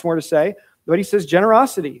 there's much more to say. But he says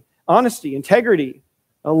generosity, honesty, integrity,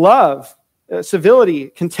 love, civility,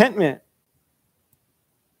 contentment,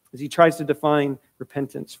 as he tries to define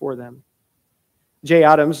repentance for them. Jay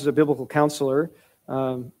Adams is a biblical counselor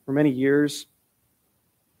for many years,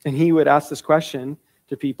 and he would ask this question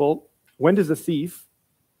to people: when does a thief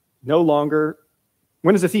no longer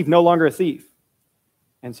a thief?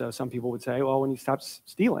 And so some people would say, well, when he stops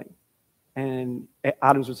stealing. And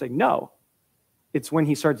Adams would say, no, it's when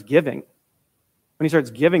he starts giving when he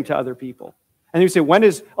starts giving to other people. And you say, when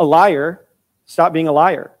does a liar stop being a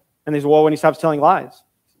liar? And they say, well, when he stops telling lies.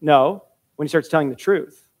 No, when he starts telling the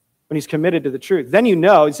truth, when he's committed to the truth. Then you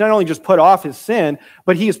know he's not only just put off his sin,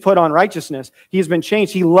 but he has put on righteousness. He has been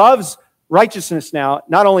changed. He loves righteousness now,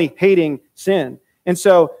 not only hating sin. And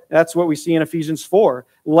so that's what we see in Ephesians 4.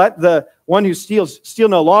 Let the one who steals steal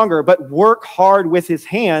no longer, but work hard with his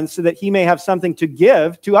hands so that he may have something to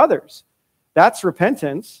give to others. That's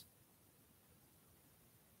repentance.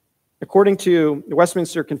 According to the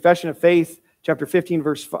Westminster Confession of Faith, chapter 15,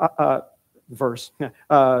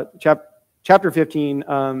 chapter 15,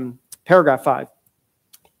 paragraph 5.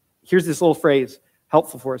 Here's this little phrase,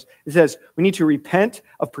 helpful for us. It says, we need to repent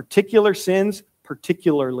of particular sins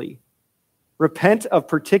particularly. Repent of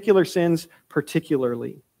particular sins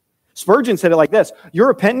particularly. Spurgeon said it like this: your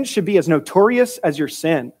repentance should be as notorious as your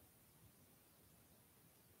sin.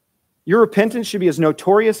 Your repentance should be as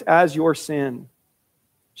notorious as your sin.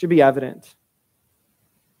 Should be evident.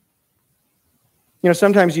 You know,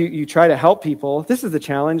 sometimes you try to help people. This is the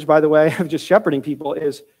challenge, by the way, of just shepherding people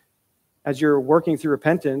is, as you're working through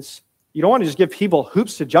repentance, you don't want to just give people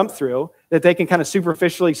hoops to jump through that they can kind of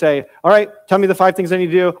superficially say, all right, tell me the 5 things I need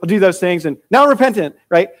to do. I'll do those things, and now I'm repentant,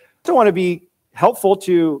 right? I don't want to be helpful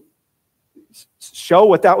to show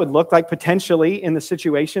what that would look like potentially in the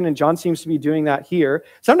situation, and John seems to be doing that here.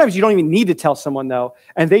 Sometimes you don't even need to tell someone, though,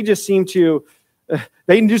 and they just seem to,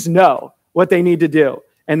 they just know what they need to do,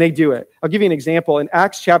 and they do it. I'll give you an example. In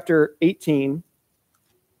Acts chapter 19,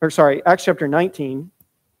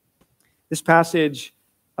 this passage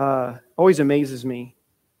always amazes me.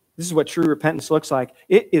 This is what true repentance looks like.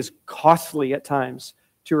 It is costly at times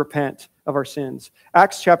to repent of our sins.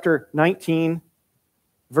 Acts chapter 19,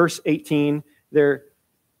 verse 18, they're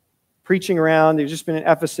preaching around. They've just been in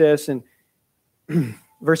Ephesus, and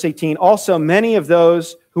verse 18, also many of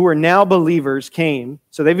those who were now believers came.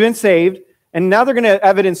 So they've been saved, and now they're going to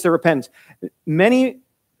evidence their repentance. Many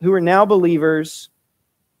who are now believers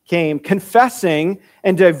came, confessing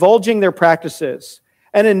and divulging their practices.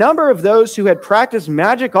 And a number of those who had practiced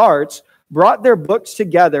magic arts brought their books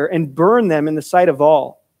together and burned them in the sight of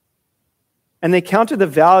all. And they counted the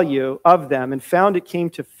value of them and found it came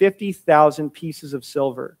to 50,000 pieces of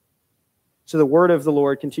silver. So the word of the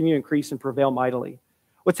Lord continued to increase and prevail mightily.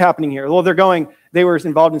 What's happening here? Well, they were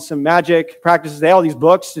involved in some magic practices. They had all these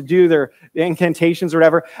books to do their incantations or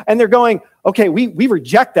whatever. And they're going, okay, we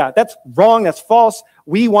reject that. That's wrong. That's false.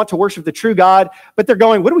 We want to worship the true God. But they're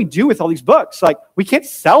going, what do we do with all these books? Like, we can't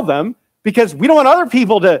sell them because we don't want other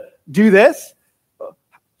people to do this. So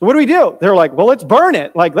what do? They're like, well, let's burn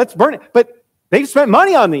it. Let's burn it. But they've spent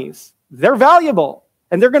money on these. They're valuable.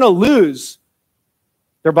 And they're going to lose.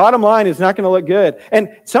 Their bottom line is not going to look good.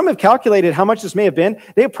 And some have calculated how much this may have been.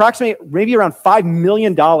 They approximate maybe around $5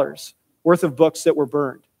 million worth of books that were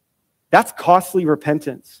burned. That's costly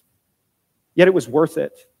repentance. Yet it was worth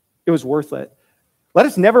it. It was worth it. Let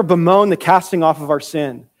us never bemoan the casting off of our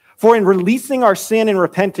sin. For in releasing our sin in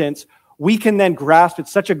repentance, we can then grasp at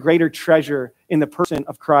such a greater treasure in the person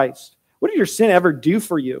of Christ. What did your sin ever do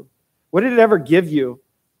for you? What did it ever give you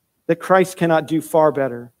that Christ cannot do far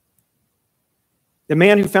better? The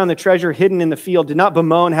man who found the treasure hidden in the field did not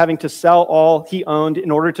bemoan having to sell all he owned in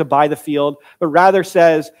order to buy the field, but rather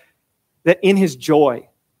says that in his joy,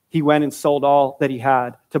 he went and sold all that he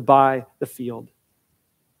had to buy the field.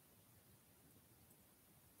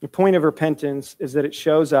 The point of repentance is that it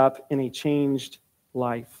shows up in a changed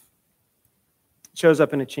life. It shows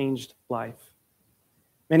up in a changed life.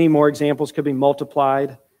 Many more examples could be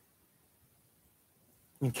multiplied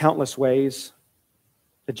in countless ways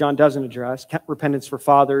that John doesn't address. Repentance for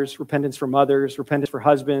fathers, repentance for mothers, repentance for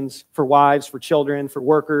husbands, for wives, for children, for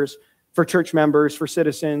workers, for church members, for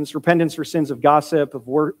citizens, repentance for sins of gossip, of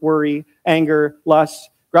worry, anger,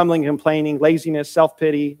 lust, grumbling, complaining, laziness,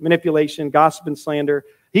 self-pity, manipulation, gossip, and slander.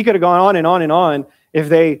 He could have gone on and on and on if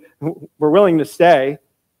they were willing to stay,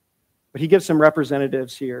 but he gives some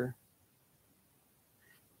representatives here.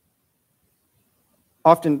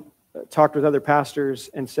 Often talked with other pastors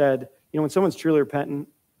and said, when someone's truly repentant,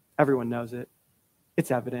 everyone knows it.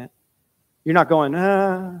 It's evident. You're not going,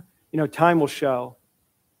 time will show.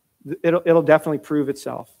 It'll definitely prove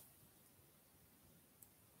itself.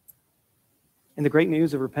 And the great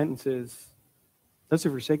news of repentance is those who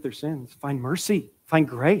forsake their sins find mercy, find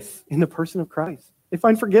grace in the person of Christ. They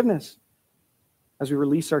find forgiveness. As we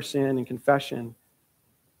release our sin in confession,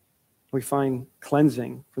 we find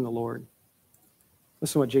cleansing from the Lord.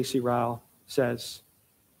 Listen to what J.C. Ryle says.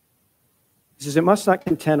 He says, it must not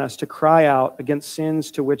content us to cry out against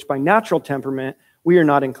sins to which by natural temperament we are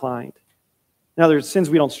not inclined. Now, there's sins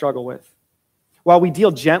we don't struggle with. while we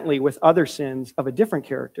deal gently with other sins of a different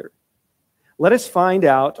character. Let us find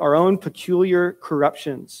out our own peculiar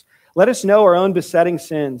corruptions. Let us know our own besetting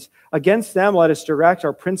sins. Against them let us direct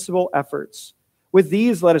our principal efforts. With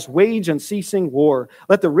these let us wage unceasing war.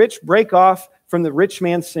 Let the rich break off from the rich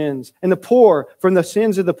man's sins, and the poor from the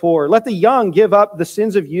sins of the poor. Let the young give up the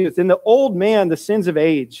sins of youth, and the old man the sins of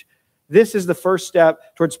age. This is the first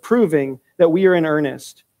step towards proving that we are in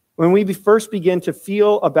earnest. When we first begin to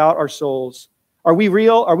feel about our souls, are we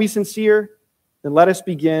real? Are we sincere? Then let us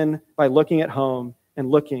begin by looking at home and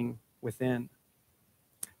looking within.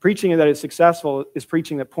 Preaching that is successful is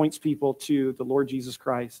preaching that points people to the Lord Jesus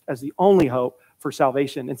Christ as the only hope for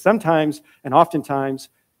salvation. And sometimes, and oftentimes,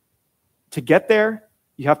 to get there,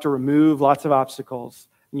 you have to remove lots of obstacles,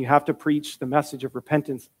 and you have to preach the message of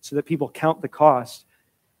repentance so that people count the cost,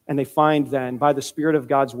 and they find then, by the Spirit of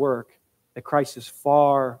God's work, that Christ is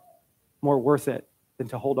far more worth it than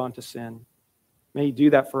to hold on to sin. May He do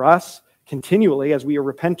that for us continually as we are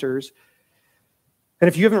repenters. And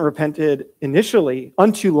if you haven't repented initially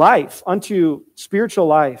unto life, unto spiritual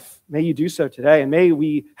life, may you do so today. And may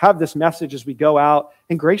we have this message as we go out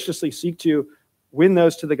and graciously seek to win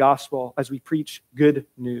those to the gospel as we preach good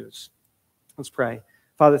news. Let's pray.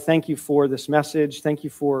 Father, thank you for this message. Thank you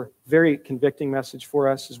for a very convicting message for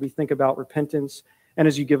us as we think about repentance and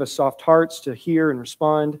as you give us soft hearts to hear and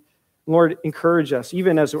respond. Lord, encourage us,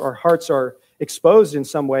 even as our hearts are exposed in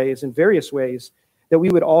some ways, in various ways, that we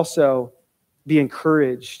would also be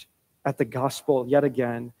encouraged at the gospel yet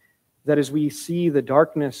again, that as we see the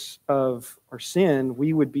darkness of our sin,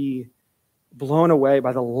 we would be blown away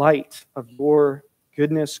by the light of your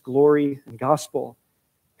goodness, glory, and gospel,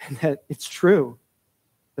 and that it's true,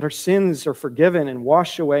 that our sins are forgiven and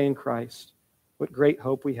washed away in Christ. What great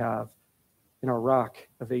hope we have in our Rock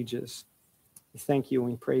of Ages. We thank you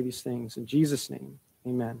and we pray these things in Jesus' name.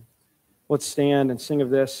 Amen. Let's stand and sing of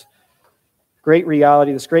this great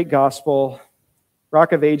reality, this great gospel.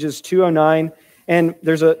 Rock of Ages 209. And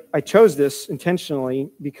I chose this intentionally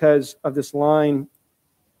because of this line.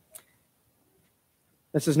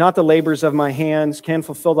 This is not the labors of my hands can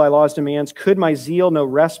fulfill thy law's demands. Could my zeal no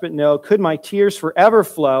respite know? Could my tears forever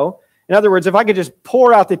flow? In other words, if I could just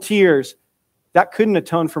pour out the tears, that couldn't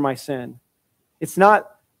atone for my sin. It's not,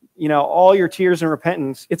 all your tears and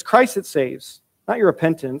repentance. It's Christ that saves, not your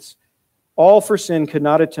repentance. All for sin could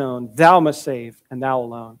not atone. Thou must save, and thou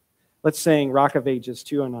alone. Let's sing Rock of Ages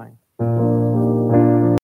 209.